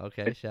 Yeah,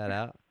 Okay. Shout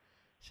out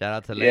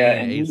to yeah,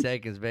 Lane. and 8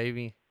 seconds,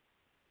 baby.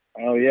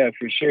 oh yeah,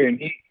 for sure. And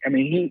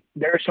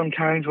there are some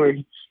times where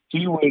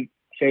he would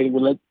say,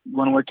 "Well,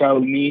 want to work out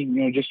with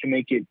me," just to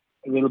make it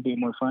a little bit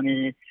more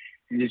funny.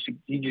 And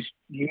he was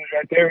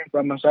right there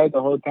by my side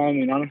the whole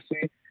time. And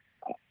honestly,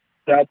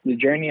 throughout the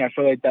journey, I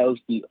feel like that was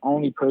the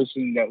only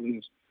person that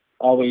was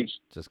always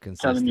Just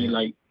telling me consistent.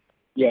 like,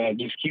 yeah,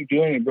 just keep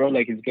doing it, bro.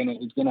 Like it's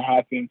gonna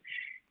happen.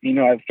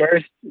 At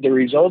first the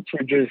results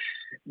were just,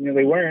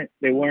 they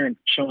weren't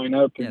showing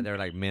up, Yeah, and they're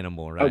like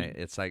minimal, I was, right?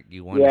 It's like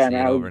you want to yeah, see and it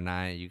I was,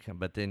 overnight. You can,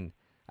 but then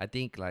I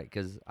think like,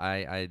 cause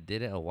I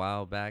did it a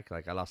while back.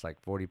 Like I lost like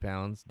 40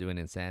 pounds doing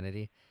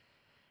Insanity,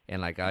 and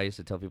like I used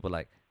to tell people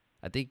like,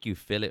 I think you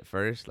feel it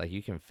first. Like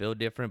you can feel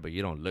different, but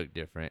you don't look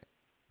different.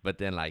 But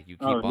then like you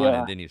oh keep on, yeah,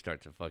 and then you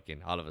start to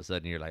fucking all of a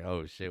sudden you're like,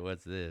 oh shit,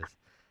 what's this?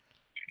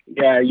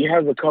 yeah. You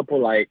have a couple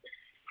like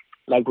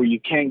where you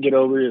can't get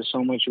over it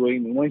so much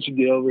weight, and once you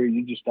get over it,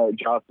 you just start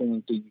dropping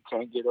until you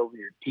can't get over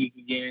your peak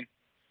again.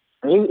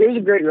 It was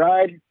a great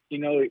ride.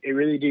 It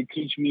really did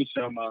teach me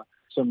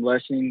some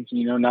lessons.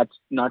 Not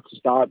to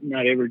stop,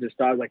 not ever to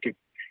stop. Like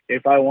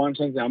if I want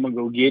something, I'm gonna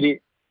go get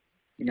it.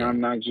 Yeah, I'm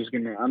not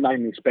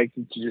gonna expect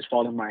it to just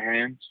fall in my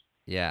hands.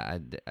 yeah.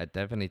 I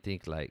definitely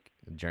think like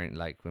during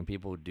like when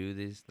people do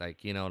this, like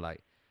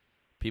like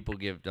people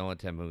give Noah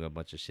Temung a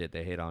bunch of shit.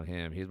 They hate on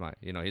him. He's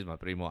my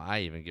primo. I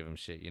even give him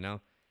shit.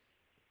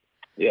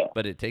 Yeah,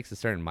 But it takes a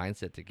certain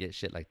mindset to get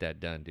shit like that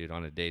done, dude,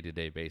 on a day to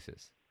day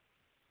basis.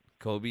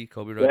 Kobe yeah,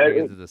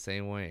 Rodriguez is the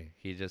same way.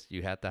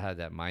 You have to have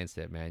that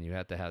mindset, man. You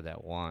have to have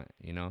that want.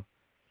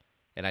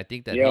 And I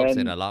think that yeah, helps in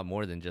and a lot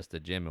more than just the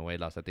gym and weight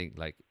loss. I think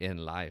like in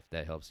life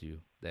that helps you.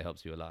 That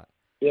helps you a lot.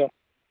 yeah.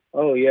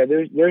 Oh yeah,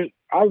 there's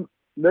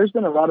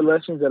been a lot of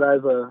lessons that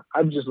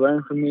I've just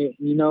learned from it.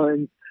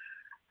 And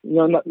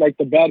not, like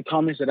the bad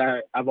comments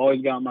that I've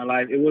always got in my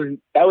life. That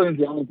wasn't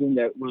the only thing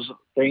that was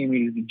bringing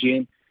me to the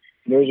gym.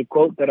 There was a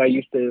quote that I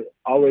used to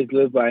always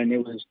live by, and it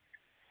was,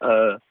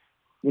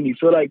 "When you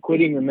feel like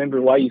quitting,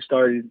 remember why you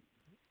started."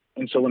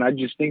 And so when I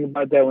just think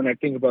about that, when I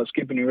think about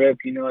skipping a rep,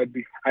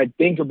 I'd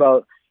think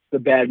about the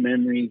bad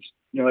memories,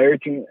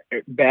 everything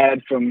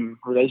bad from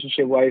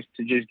relationship wise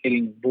to just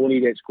getting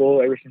bullied at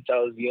school ever since I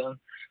was young.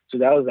 So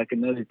that was like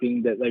another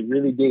thing that like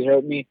really did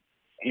help me.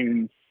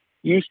 And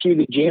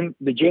the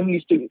gym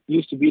used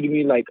to be to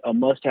me like a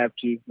must have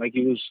to, like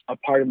it was a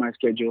part of my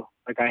schedule.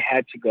 Like I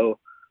had to go.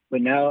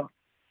 But now,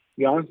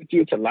 be honest with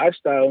you, it's a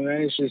lifestyle,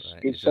 man. Right. It's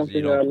It's just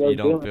something that I you love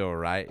don't doing. feel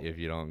right if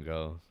you don't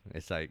go.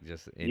 It's like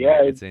just in your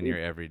Yeah, it's in your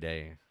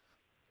everyday.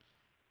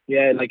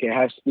 yeah, like it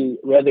has to be,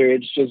 whether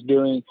it's just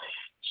doing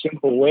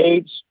simple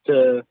weights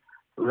to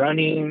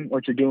running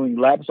or to doing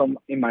laps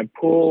in my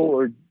pool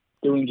or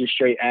doing just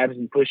straight abs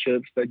and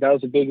push-ups. Like that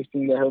was the biggest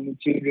thing that helped me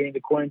too during the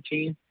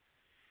quarantine,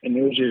 and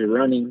it was just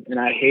running. And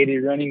I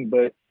hated running,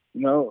 but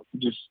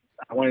just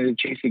I wanted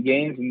to chase the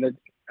gains, and that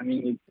I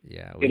mean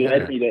Yeah, it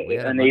led me we to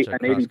had a bunch of an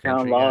cross 80-pound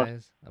country loss.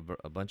 guys,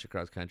 a bunch of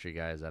cross country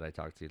guys that I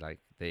talked to. Like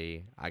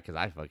cause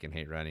I fucking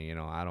hate running.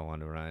 I don't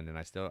want to run, and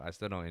I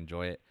still don't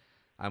enjoy it.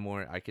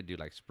 I could do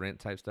like sprint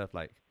type stuff,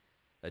 like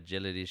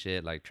agility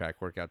shit, like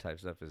track workout type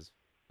stuff is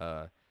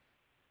uh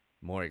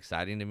more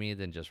exciting to me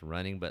than just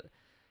running. But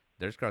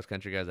there's cross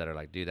country guys that are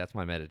like, dude, that's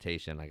my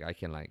meditation. Like I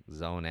can like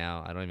zone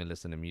out. I don't even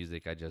listen to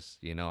music. I just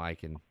I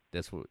can.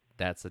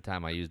 That's the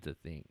time I use to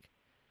think.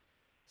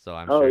 So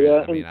I'm Oh sure.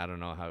 yeah, I mean, and I don't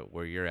know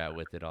where you're at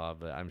with it all,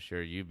 but I'm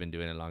sure you've been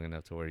doing it long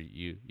enough to where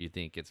you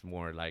think it's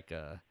more like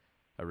a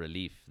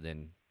relief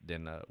than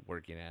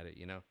working at it.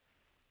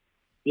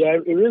 yeah,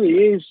 it really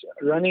is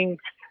running.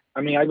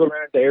 I mean, I go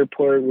around at the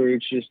airport where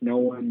it's just no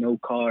one, no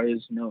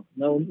cars, no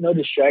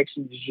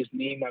distractions. It's just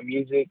me, my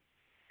music,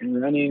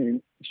 and running.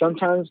 And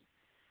sometimes,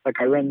 like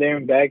I run there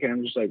and back, and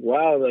I'm just like,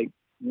 wow, like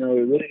it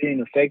really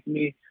didn't affect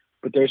me.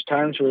 But there's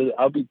times where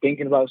I'll be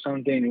thinking about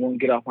something and it won't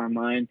get off my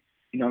mind.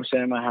 I'm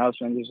sitting in my house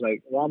and I'm just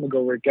like, well, I'm gonna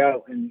go work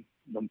out. And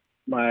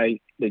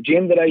the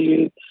gym that I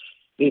use,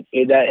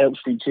 that helps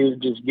me too,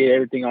 just get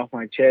everything off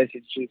my chest.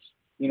 It's just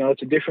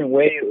it's a different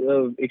way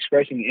of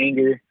expressing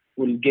anger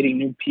with getting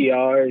new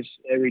PRs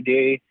every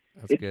day.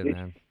 That's It's good, it's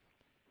man.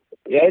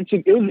 yeah,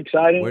 it was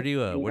exciting. Where do you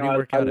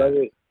work I out love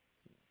at? it.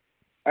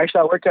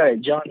 Actually, I work out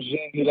at John's Gym.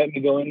 He let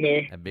me go in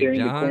there At Big during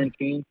the John?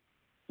 quarantine.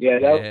 Yeah,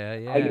 Yeah,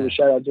 I give a yeah.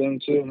 shout out to him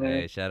too,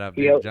 man. Hey, shout out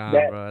He Big helped John,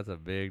 bro. That's a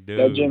big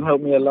that gym dude.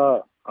 helped me a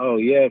lot. Oh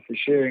yeah, for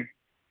sure.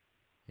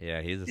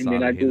 Yeah, And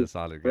then I he's a do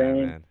solid guy,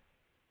 run. man.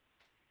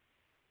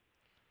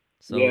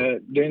 So Yeah,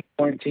 during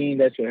quarantine,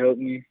 that's what helped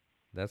me.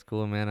 that's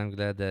cool, man. I'm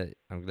glad that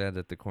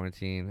the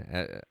quarantine.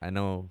 I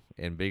know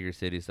in bigger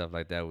cities stuff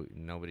like that,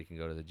 nobody can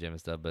go to the gym and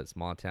stuff. But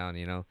small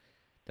town,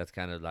 that's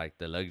kind of like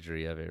the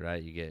luxury of it,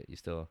 right? You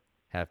still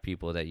have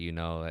people that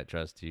that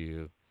trust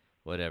you,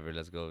 whatever.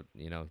 Let's go,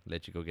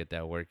 let you go get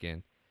that work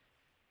in.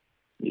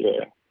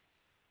 Yeah.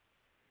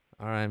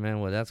 All right, man.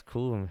 Well, that's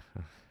cool.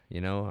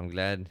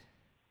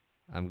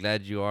 I'm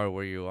glad you are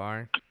where you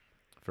are,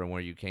 from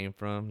where you came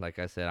from. Like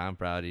I said, I'm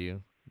proud of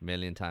you a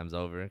million times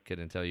over.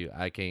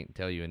 I can't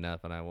tell you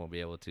enough, and I won't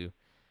be able to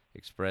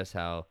express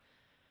how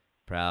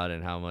proud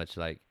and how much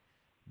like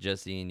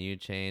just seeing you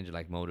change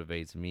like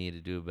motivates me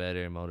to do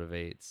better,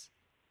 motivates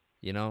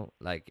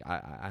like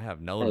I have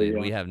Oh Nolan. yeah.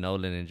 We have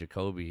Nolan and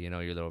Jacoby, your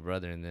little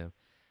brother and them,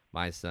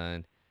 my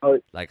son. Oh,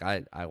 Like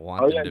I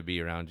want oh them yeah. to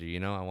be around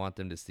you, I want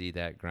them to see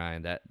that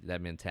grind,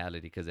 that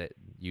mentality, because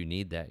you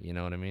need that, you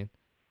know what I mean?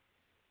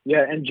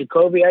 Yeah, and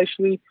Jacoby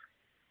actually,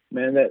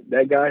 man,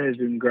 that guy has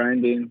been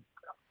grinding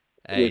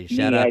Hey, with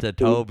shout me out to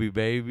actually. Toby,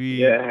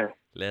 baby. Yeah,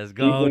 Let's he's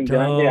go, been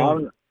grinding.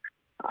 Tobe.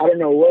 I don't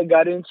know what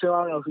got into him.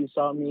 I don't know if he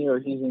saw me or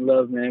he's in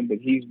love, man. But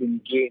he's been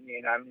getting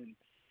it. I mean,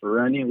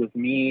 running with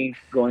me.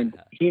 Going.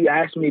 He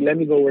asked me, "Let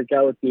me go work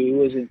out with you."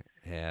 It wasn't.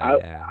 Hell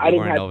yeah. I You didn't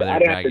weren't have over to. I there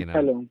didn't have to dragging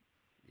tell him. him.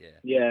 Yeah.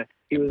 Yeah,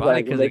 he was Probably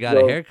like, well, because he "Let's got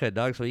a go." haircut,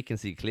 dog, so he can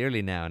see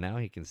clearly now. Now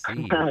he can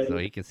see. So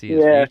he can see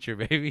his Yeah, future,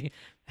 baby.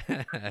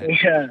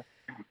 yeah.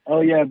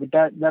 Oh yeah, but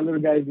that little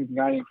guy's been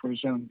grinding for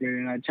something good,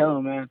 and I tell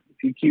him, man,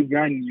 if you keep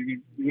grinding, you're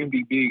gonna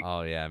be big.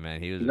 Oh yeah,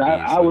 man, he was 'Cause a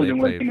beast I when they wasn't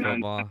played working on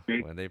football.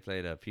 it. When they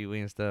played Pee Wee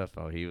and stuff,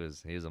 oh, he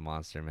was a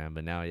monster, man.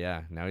 But now,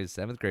 yeah, now he's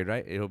seventh grade,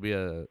 right? He'll be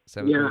a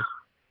seventh Yeah, grade,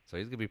 so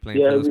he's gonna be playing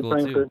yeah, for he'll the be school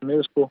playing too. for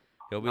middle school.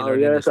 He'll be Oh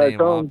learning yeah, the so I same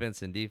told him.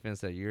 offense and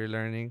defense that you're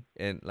learning,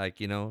 and like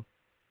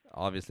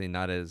obviously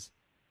not as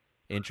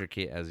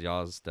intricate as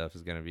y'all's stuff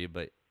is gonna be,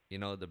 but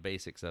the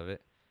basics of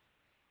it.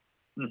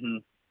 Hmm.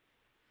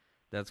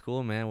 That's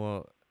cool, man.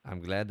 Well,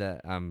 I'm glad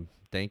that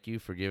thank you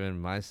for giving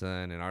my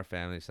son and our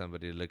family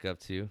somebody to look up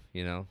to.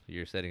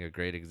 You're setting a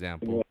great Yeah,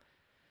 example.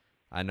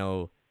 I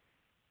know,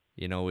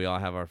 we all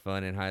have our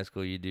fun in high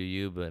school. You do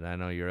you, but I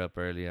know you're up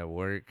early at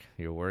work.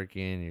 You're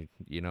working.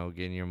 You're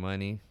getting your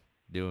money,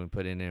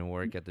 putting in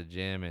work at the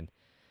gym, and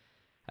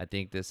I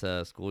think this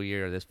school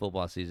year or this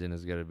football season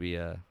is gonna be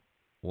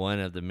one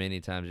of the many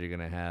times you're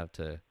gonna have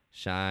to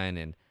shine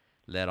and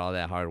let all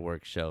that hard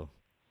work show.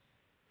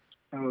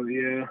 oh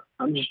yeah.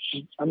 I'm just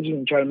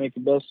gonna try to make the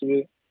best of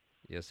it.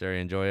 Yes, sir.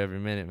 Enjoy every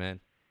minute, man.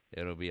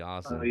 It'll be Oh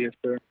awesome. yes,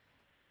 sir.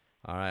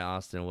 All right,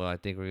 Austin. Well, I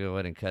think we're going to go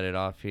ahead and cut it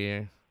off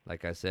here.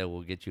 Like I said,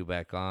 we'll get you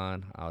back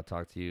on. I'll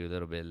talk to you a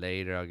little bit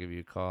later. I'll give you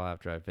a call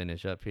after I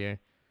finish up here.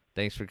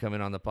 Thanks for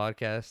coming on the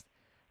podcast.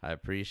 I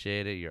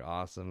appreciate it. You're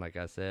awesome. Like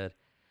I said,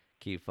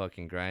 keep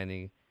fucking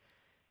grinding.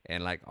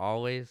 And like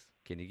always,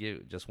 can you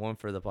give just one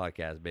for the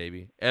podcast,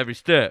 baby? Every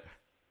step.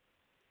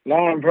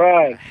 Long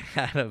pride.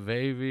 Atta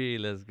baby.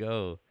 Let's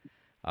go.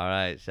 All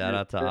right. Shout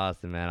Yes, out to sir.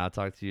 Austin, man. I'll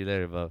talk to you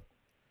later, bub.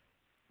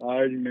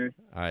 Alrighty, man.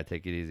 All right.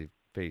 Take it easy.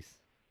 Peace.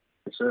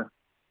 Yes, sir.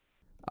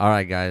 All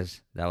right,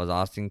 guys. That was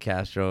Austin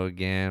Castro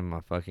again,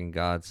 my fucking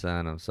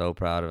godson. I'm so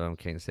proud of him.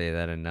 Can't say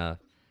that enough.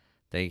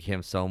 Thank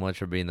him so much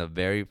for being the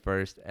very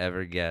first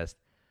ever guest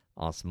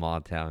on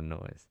Small Town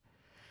Noise.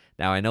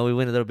 Now, I know we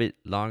went a little bit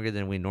longer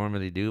than we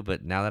normally do,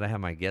 but now that I have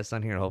my guests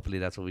on here, hopefully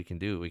that's what we can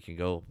do. We can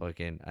go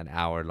fucking an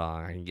hour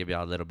long. I can give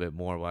y'all a little bit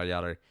more while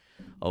y'all are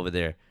over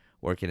there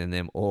working in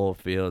them oil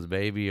fields,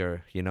 baby,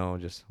 or,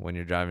 just when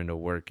you're driving to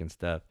work and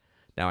stuff.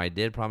 Now, I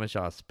did promise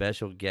y'all a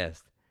special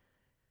guest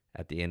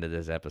at the end of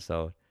this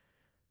episode.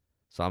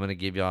 So I'm going to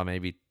give y'all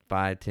maybe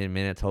 5-10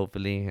 minutes,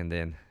 hopefully, and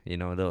then, a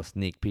little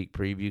sneak peek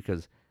preview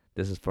because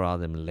this is for all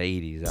them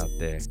ladies out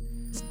there.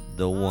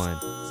 The one,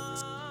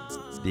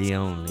 the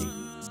only,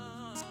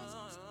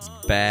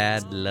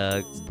 Bad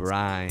Luck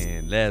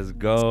Brian. Let's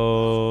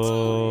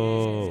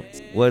go.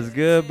 What's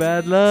good,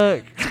 Bad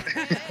Luck?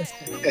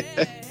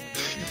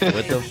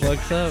 What the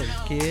fuck's up,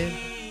 kid?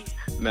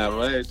 Not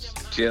much.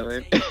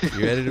 Chilling.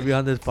 You ready to be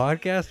on this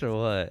podcast or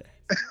what?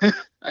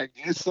 I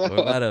guess so. We're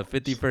about a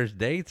 51st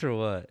dates or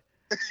what?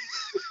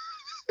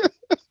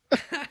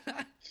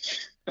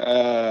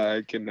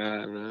 I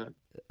cannot, man.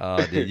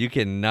 Oh, dude, you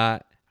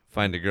cannot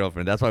find a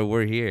girlfriend. That's why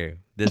we're here.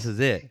 This is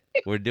it.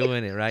 We're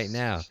doing it right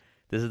now.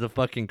 This is the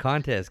fucking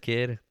contest,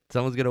 kid.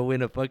 Someone's gonna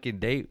win a fucking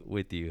date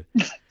with you.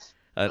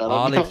 An don't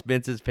all know.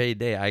 expenses paid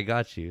date. I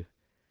got you.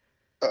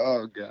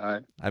 Oh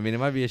God. I mean, it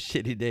might be a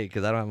shitty date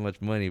because I don't have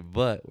much money,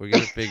 but we're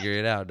gonna figure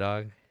it out,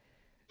 dog.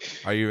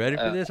 Are you ready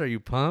for this? Are you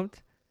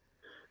pumped?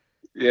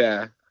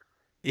 Yeah.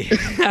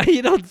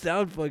 You don't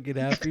sound fucking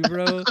happy,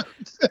 bro.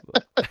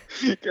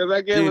 Because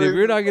I can't Dude, if believe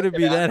you're not this gonna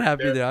be fucking that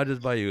happy, happened. then I'll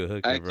just buy you a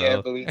hooker, I bro.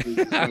 can't believe this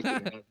is fucking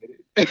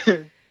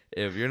happening.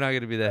 If you're not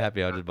gonna be that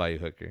happy, I'll just buy you a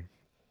hooker.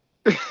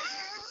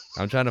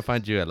 I'm trying to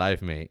find you a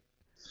life mate.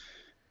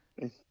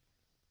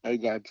 I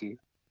got you.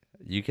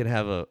 You can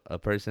have a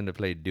person to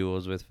play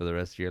duos with for the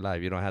rest of your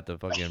life. You don't have to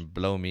fucking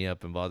blow me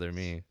up and bother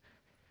me.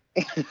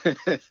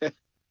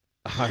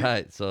 All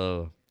right,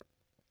 so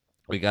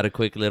we got a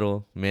quick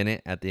little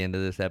minute at the end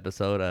of this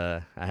episode.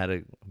 I had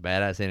a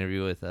badass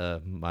interview with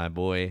my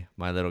boy,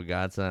 my little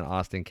godson,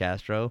 Austin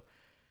Castro.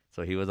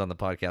 So he was on the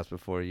podcast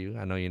before you.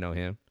 I know you know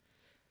him.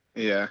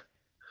 Yeah.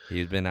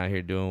 He's been out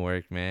here doing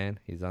work, man.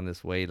 He's on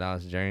this weight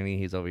loss journey.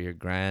 He's over here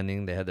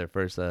grinding. They had their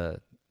first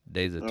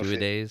days of Oh, two shit.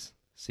 days.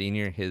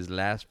 His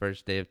last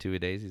first day of 2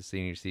 days, his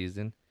senior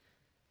season.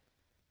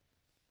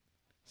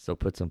 So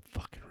put some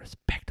fucking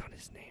respect on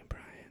his name,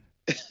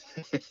 Brian.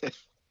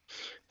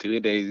 2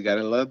 days.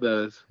 Gotta love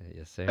those.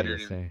 Yes, sir. I didn't-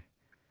 Yes, sir.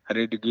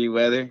 100-degree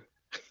weather,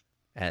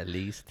 At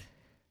least.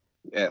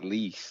 at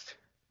least.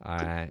 All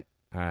right.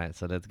 All right.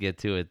 So let's get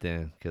to it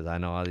then, because I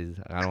know I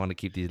don't want to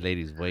keep these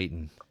ladies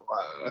waiting.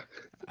 Wow.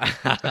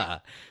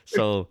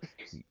 So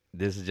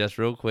this is just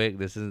real quick.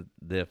 This is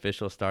the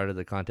official start of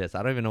the contest.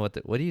 I don't even know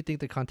what do you think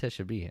the contest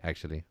should be,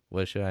 actually?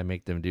 What should I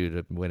make them do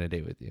to win a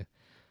date with you?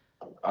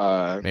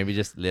 Maybe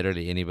just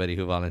literally anybody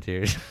who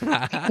volunteers.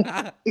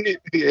 Yeah,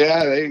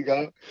 there you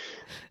go.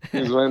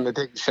 He's willing to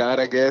take a shot,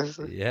 I guess.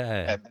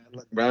 Yeah. At Bad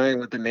Luck Brian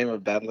with the name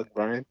of Bad Luck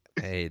Brian.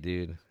 Hey,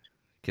 dude.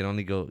 Can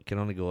only go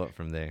up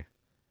from there.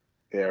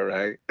 Yeah,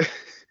 right.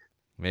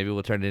 Maybe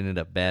we'll turn it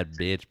into bad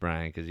bitch,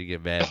 Brian, because you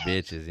get bad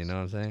bitches. You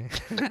know what I'm saying?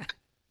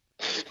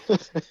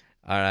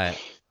 All right.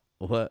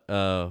 What?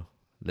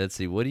 Let's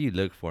see. What do you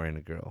look for in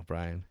a girl,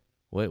 Brian?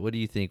 What do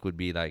you think would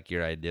be like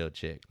your ideal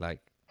chick? Like,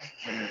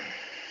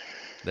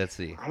 let's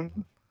see. I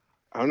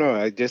don't know.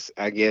 I guess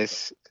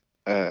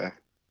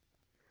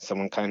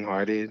someone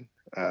kind-hearted,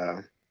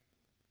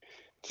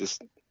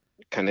 just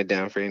kind of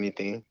down for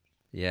anything.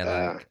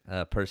 Yeah,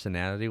 like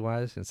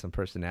personality-wise, and some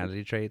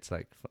personality traits.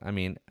 Like, I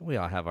mean, we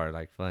all have our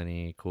like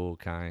funny, cool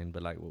kind,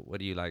 but like, what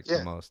do you like the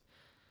Yeah. most?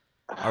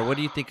 Or what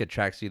do you think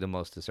attracts you the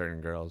most to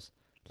certain girls?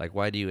 Like,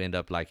 why do you end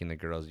up liking the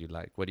girls you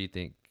like? What do you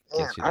think Yeah,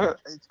 gets you there?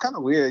 it's kind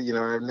of weird, you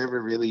know. I've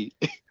never really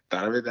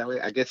thought of it that way.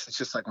 I guess it's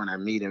just like when I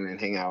meet them and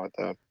hang out with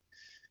them,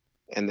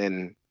 and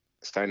then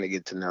starting to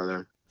get to know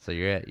them. So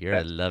you're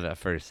a love at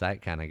first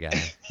sight kind of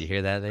guy. You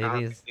hear that,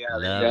 ladies? yeah, there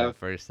you Love go. at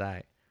first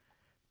sight.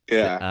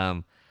 Yeah.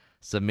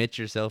 Submit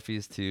your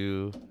selfies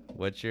to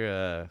what's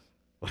your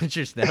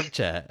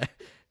Snapchat?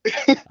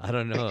 I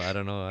don't know. I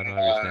don't have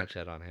your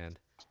Snapchat on hand.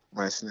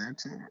 My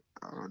Snapchat.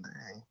 Oh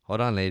dang.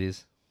 Hold on,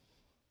 ladies.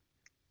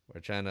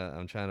 I'm trying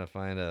to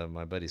find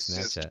my buddy's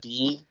It's just Snapchat.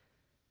 B,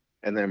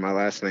 and then my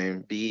last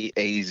name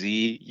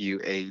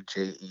BAZUAJE.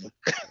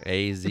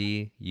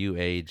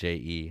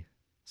 AZUAJE.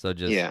 So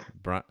just Yeah.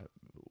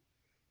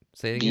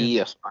 say it again. B.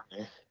 Yes.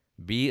 Okay.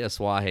 B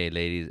Aswahe,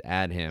 ladies.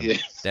 Add him. Yeah.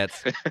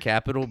 That's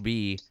capital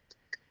B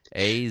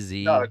A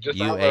Z No, just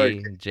U all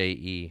A J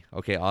E.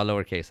 Okay, all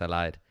lowercase. I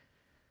lied.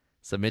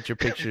 Submit your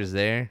pictures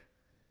there.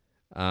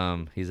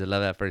 He's a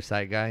love at first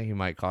sight guy. He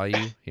might call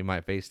you. He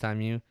might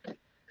FaceTime you.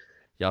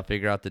 Y'all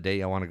figure out the date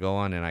y'all want to go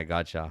on, and I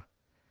got y'all.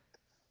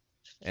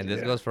 And this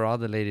Yeah. goes for all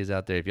the ladies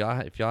out there. If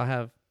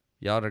y'all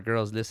are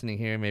girls listening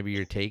here, maybe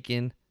you're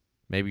taken,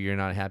 maybe you're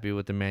not happy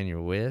with the man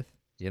you're with.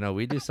 You know,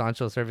 we do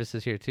Sancho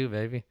services here too,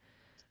 baby.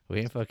 We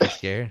ain't fucking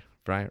scared.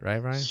 Brian,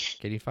 right, Brian?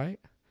 Can you fight?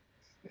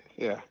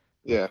 Yeah.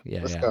 Yeah, Yeah,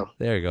 let's yeah. go.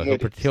 There you go.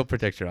 Hit it. He'll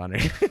protect your honor.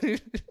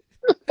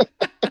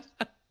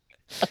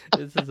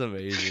 This is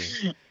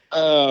amazing.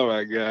 Oh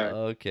my god.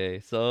 Okay,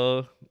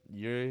 so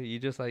you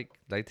just like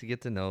to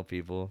get to know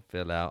people,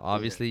 fill out. Yeah,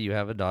 Obviously, you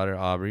have a daughter,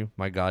 Aubrey,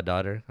 my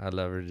goddaughter. I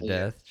love her to yeah.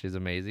 death. She's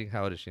amazing.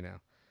 How old is she now?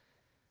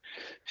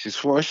 She's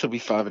 4. She'll be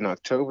 5 in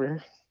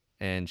October.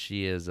 And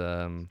she has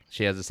the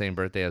same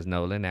birthday as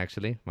Nolan,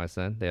 actually, my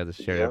son. They have to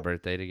share a Yep.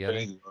 birthday together.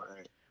 Crazy.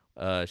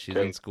 Right. She's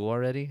in Crazy. school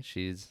already.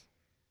 She's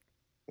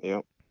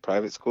Yep.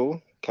 Private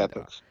school,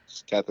 uh,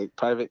 Catholic,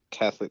 private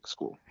Catholic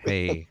school.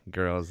 hey,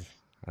 girls.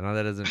 I know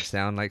that doesn't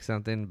sound like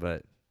something,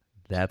 but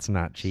that's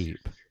not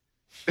cheap.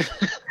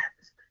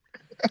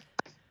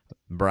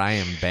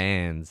 Brian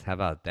Bands. How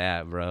about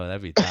that, bro?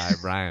 That'd be tight.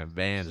 Brian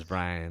Bands,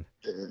 Brian.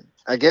 Yeah.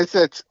 I guess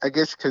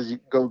because you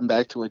going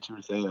back to what you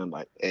were saying,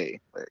 like, hey,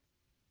 like,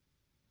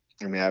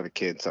 I mean, I have a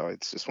kid, so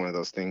it's just one of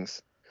those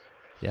things.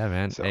 Yeah,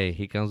 man. So Hey,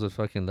 he comes with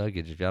fucking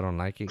luggage. If y'all don't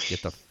like it,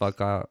 get the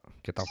fuck out.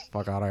 Get the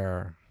fuck out of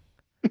here.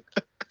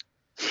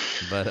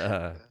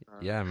 But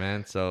yeah,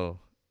 man. So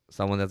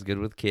someone that's good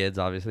with kids,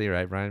 obviously,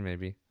 right, Brian?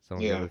 Maybe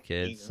someone good yeah, with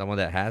there kids. you go. Someone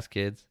that has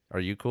kids. Are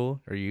you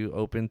cool? Are you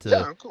open Yeah,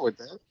 to I'm cool with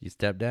that. you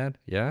stepdad?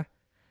 Yeah,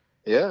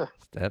 Yeah.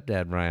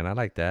 stepdad, Brian. I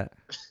like that.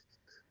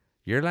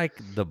 You're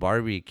like the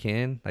Barbie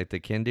Ken, like the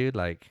Ken dude,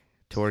 like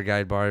tour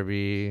guide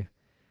Barbie,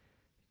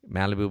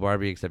 Malibu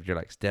Barbie, except you're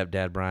like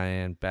stepdad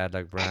Brian, bad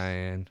luck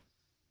Brian,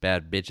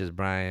 bad bitches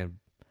Brian,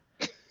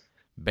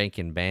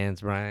 banking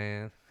bands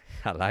Brian.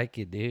 I like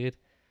it, dude.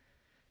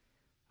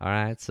 All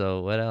right,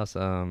 so what else?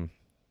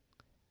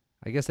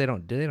 I guess they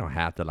don't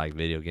have to like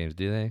video games,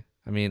 do they?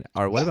 I mean,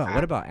 or what Nah.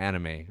 about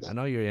anime? I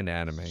know you're into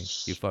anime.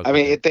 You fuck I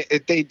with mean, it.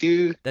 if they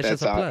do, That's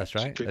just that's a plus,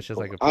 right? pretty That's just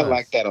like cool. a I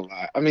like plus. that a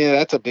lot. I mean,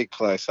 that's a big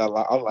plus. I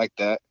like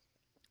that.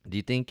 Do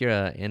you think you're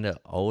into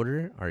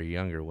older or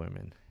younger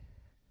women?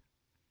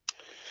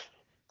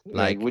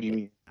 Like, Like, what do you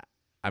mean?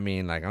 I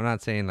mean, like, I'm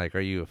not saying like, are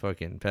you a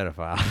fucking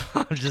pedophile?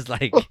 I'm just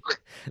like,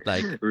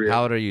 how Really?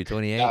 old are you?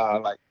 28. Nah,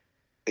 like,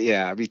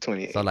 yeah, I'll be So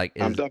 28. like,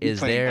 I'll be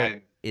 29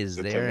 in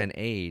is there September. an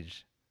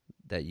age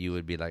that you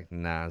would be like,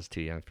 nah, it's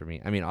too young for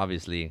me? I mean,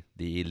 obviously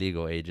the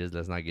illegal ages.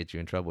 Let's not get you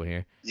in trouble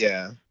here.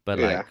 Yeah, But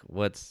yeah. like,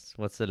 what's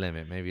the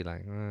limit? Maybe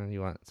like,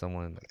 you want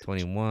someone like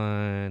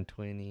 21,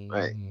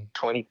 Right. 20.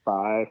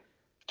 25,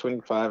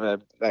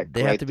 25. Like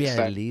They have right to be at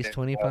beside least that.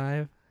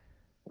 25.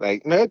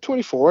 Like, no,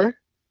 24.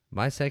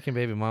 My second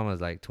baby mama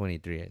is like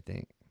 23, I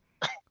think.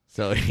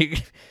 So,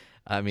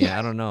 I mean,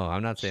 I don't know.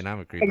 I'm not saying I'm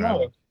a I creeper.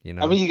 know. You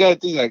I know. mean, you gotta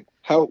think like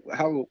how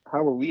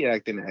are we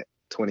acting at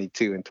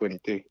 22 and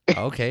 23?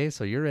 Okay,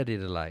 so you're ready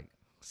to like,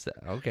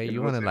 okay, You you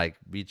know what want I'm to saying? like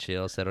be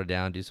chill, settle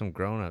down, do some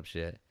grown up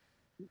shit.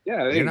 Yeah,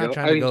 there You're you not go.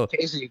 trying I to mean, go.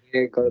 occasionally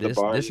you go to the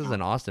bar, This you is know.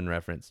 an Austin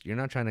reference. You're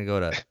not trying to go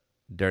to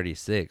Dirty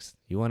Six.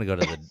 You want to go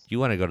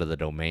to the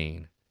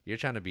Domain. You're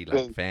trying to be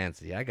like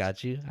fancy. I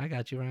got you,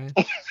 Ryan.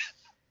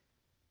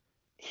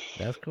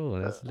 That's cool.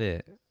 That's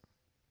lit.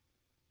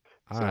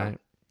 All So, right.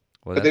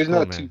 Well, but that's there's cool,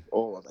 not too man.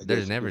 old, I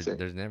guess you can say.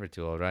 There's never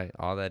too old, right?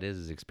 All that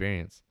is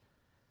experience.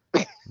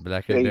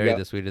 Blacker There the you berry, go.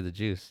 the sweeter the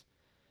juice.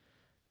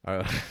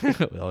 Or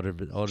older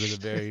the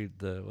berry,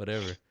 the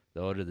whatever.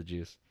 The older the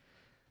juice.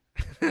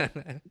 All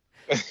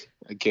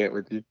I can't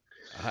with you.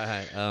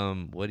 right.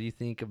 What do you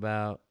think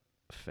about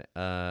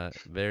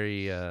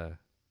very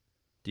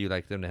do you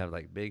like them to have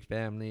like big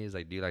families?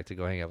 Like, do you like to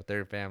go hang out with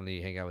their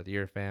family, hang out with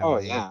your Oh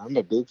family? yeah, I'm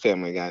a big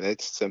family guy.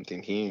 That's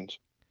something huge.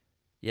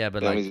 Yeah,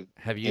 but like, Family's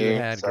have you here,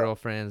 had so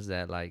girlfriends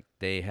that like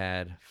they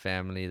had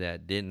family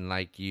that didn't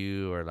like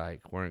you or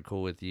like weren't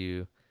cool with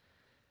you?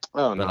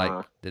 oh But like,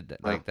 no, no,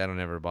 like that'll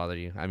never bother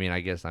you? I mean,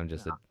 I guess I'm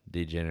just no. a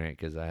degenerate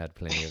because I had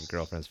plenty of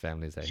girlfriends'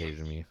 families that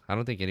hated me. I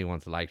don't think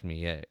anyone's liked me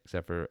yet,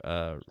 except for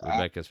I,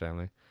 Rebecca's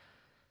family.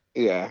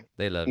 yeah,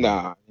 They love me,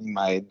 no.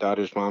 My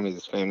daughter's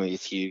mom's family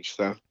is huge,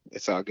 so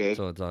it's all good.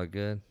 so it's all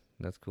good.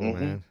 That's cool, Hmm.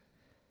 man.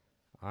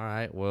 All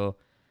right, well,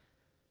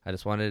 I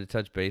just wanted to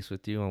touch base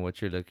with you on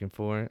what you're looking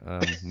for.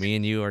 Me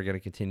and you are gonna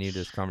continue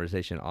this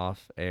conversation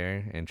off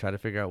air and try to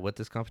figure out what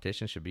this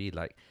competition should be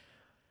like.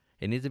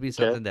 It needs to be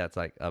Okay. something that's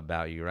like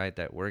about you, right?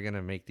 That we're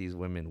gonna make these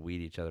women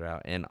weed each other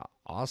out, and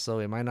also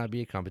it might not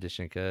be a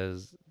competition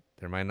because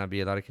there might not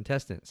be a lot of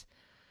contestants.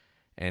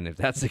 And if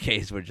that's the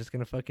case, we're just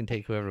gonna fucking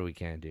take whoever we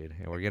can, dude,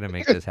 and we're gonna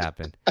make this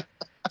happen.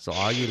 So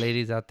all you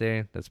ladies out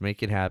there, let's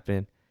make it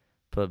happen.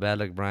 Put Bad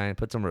Luck Brian,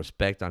 put some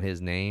respect on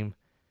his name.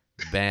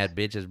 Bad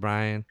bitches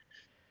Brian.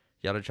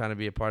 Y'all are trying to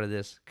be a part of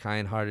this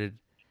kind-hearted,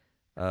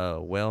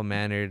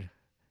 well-mannered,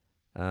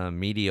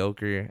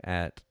 mediocre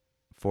at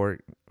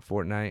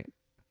Fortnite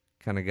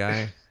kind of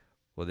guy.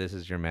 Well, this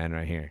is your man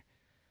right here.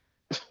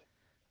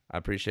 I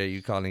appreciate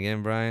you calling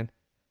in, Brian.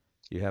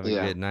 You have a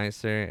Yeah. good night,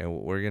 sir, and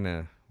we're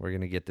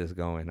gonna get this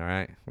going. All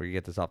right, we're gonna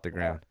get this off the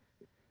ground.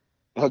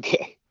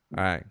 Okay.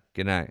 All right,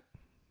 good night.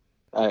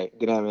 All right.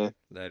 Good night, man.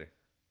 Later.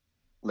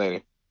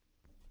 Later.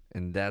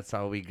 And that's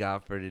all we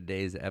got for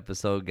today's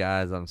episode,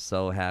 guys. I'm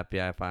so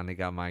happy I finally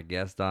got my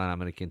guest on. I'm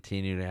going to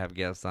continue to have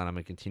guests on. I'm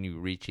going to continue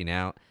reaching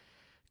out.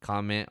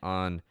 Comment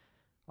on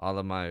all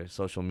of my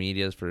social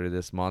medias for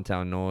this Small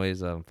Town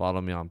Noise.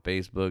 Follow me on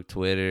Facebook,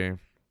 Twitter,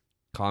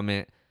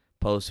 comment,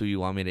 post who you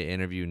want me to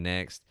interview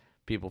next.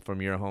 People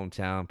from your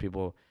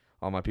hometown,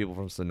 all my people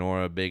from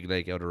Sonora, Big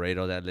Lake, El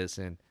Dorado that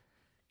listen.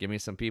 Give me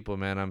some people,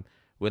 man. I'm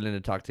willing to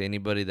talk to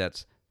anybody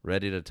that's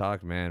ready to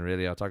talk, man.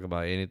 Really, I'll talk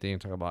about anything.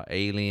 Talk about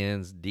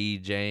aliens,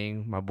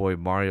 DJing. My boy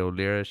Mario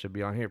Lira should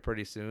be on here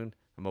pretty soon.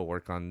 I'm going to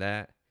work on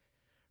that.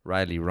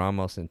 Riley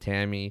Ramos and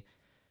Tammy,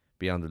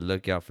 be on the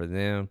lookout for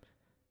them.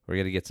 We're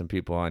going to get some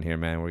people on here,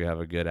 man. We're going to have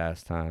a good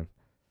ass time.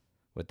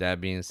 With that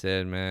being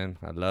said, man,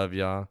 I love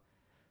y'all.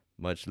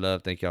 Much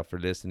love. Thank y'all for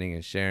listening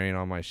and sharing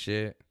all my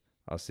shit.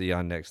 I'll see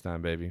y'all next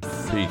time, baby.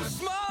 Peace.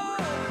 Small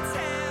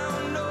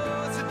town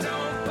noise, it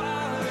don't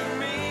bother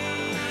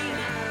me.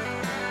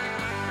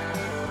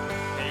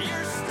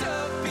 You're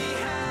stuck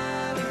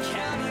behind the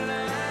county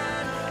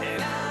line,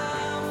 and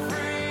I'm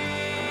free.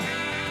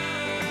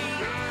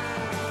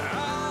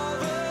 All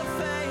the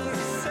things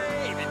you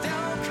say, they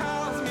don't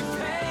cause me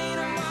pain.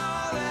 I'm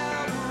all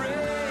out of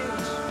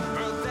rage.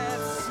 But that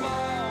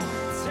small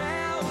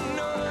town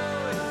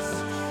noise,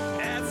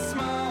 that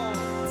small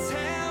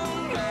town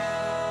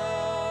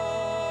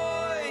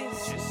noise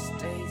just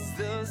stays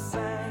the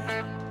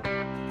same.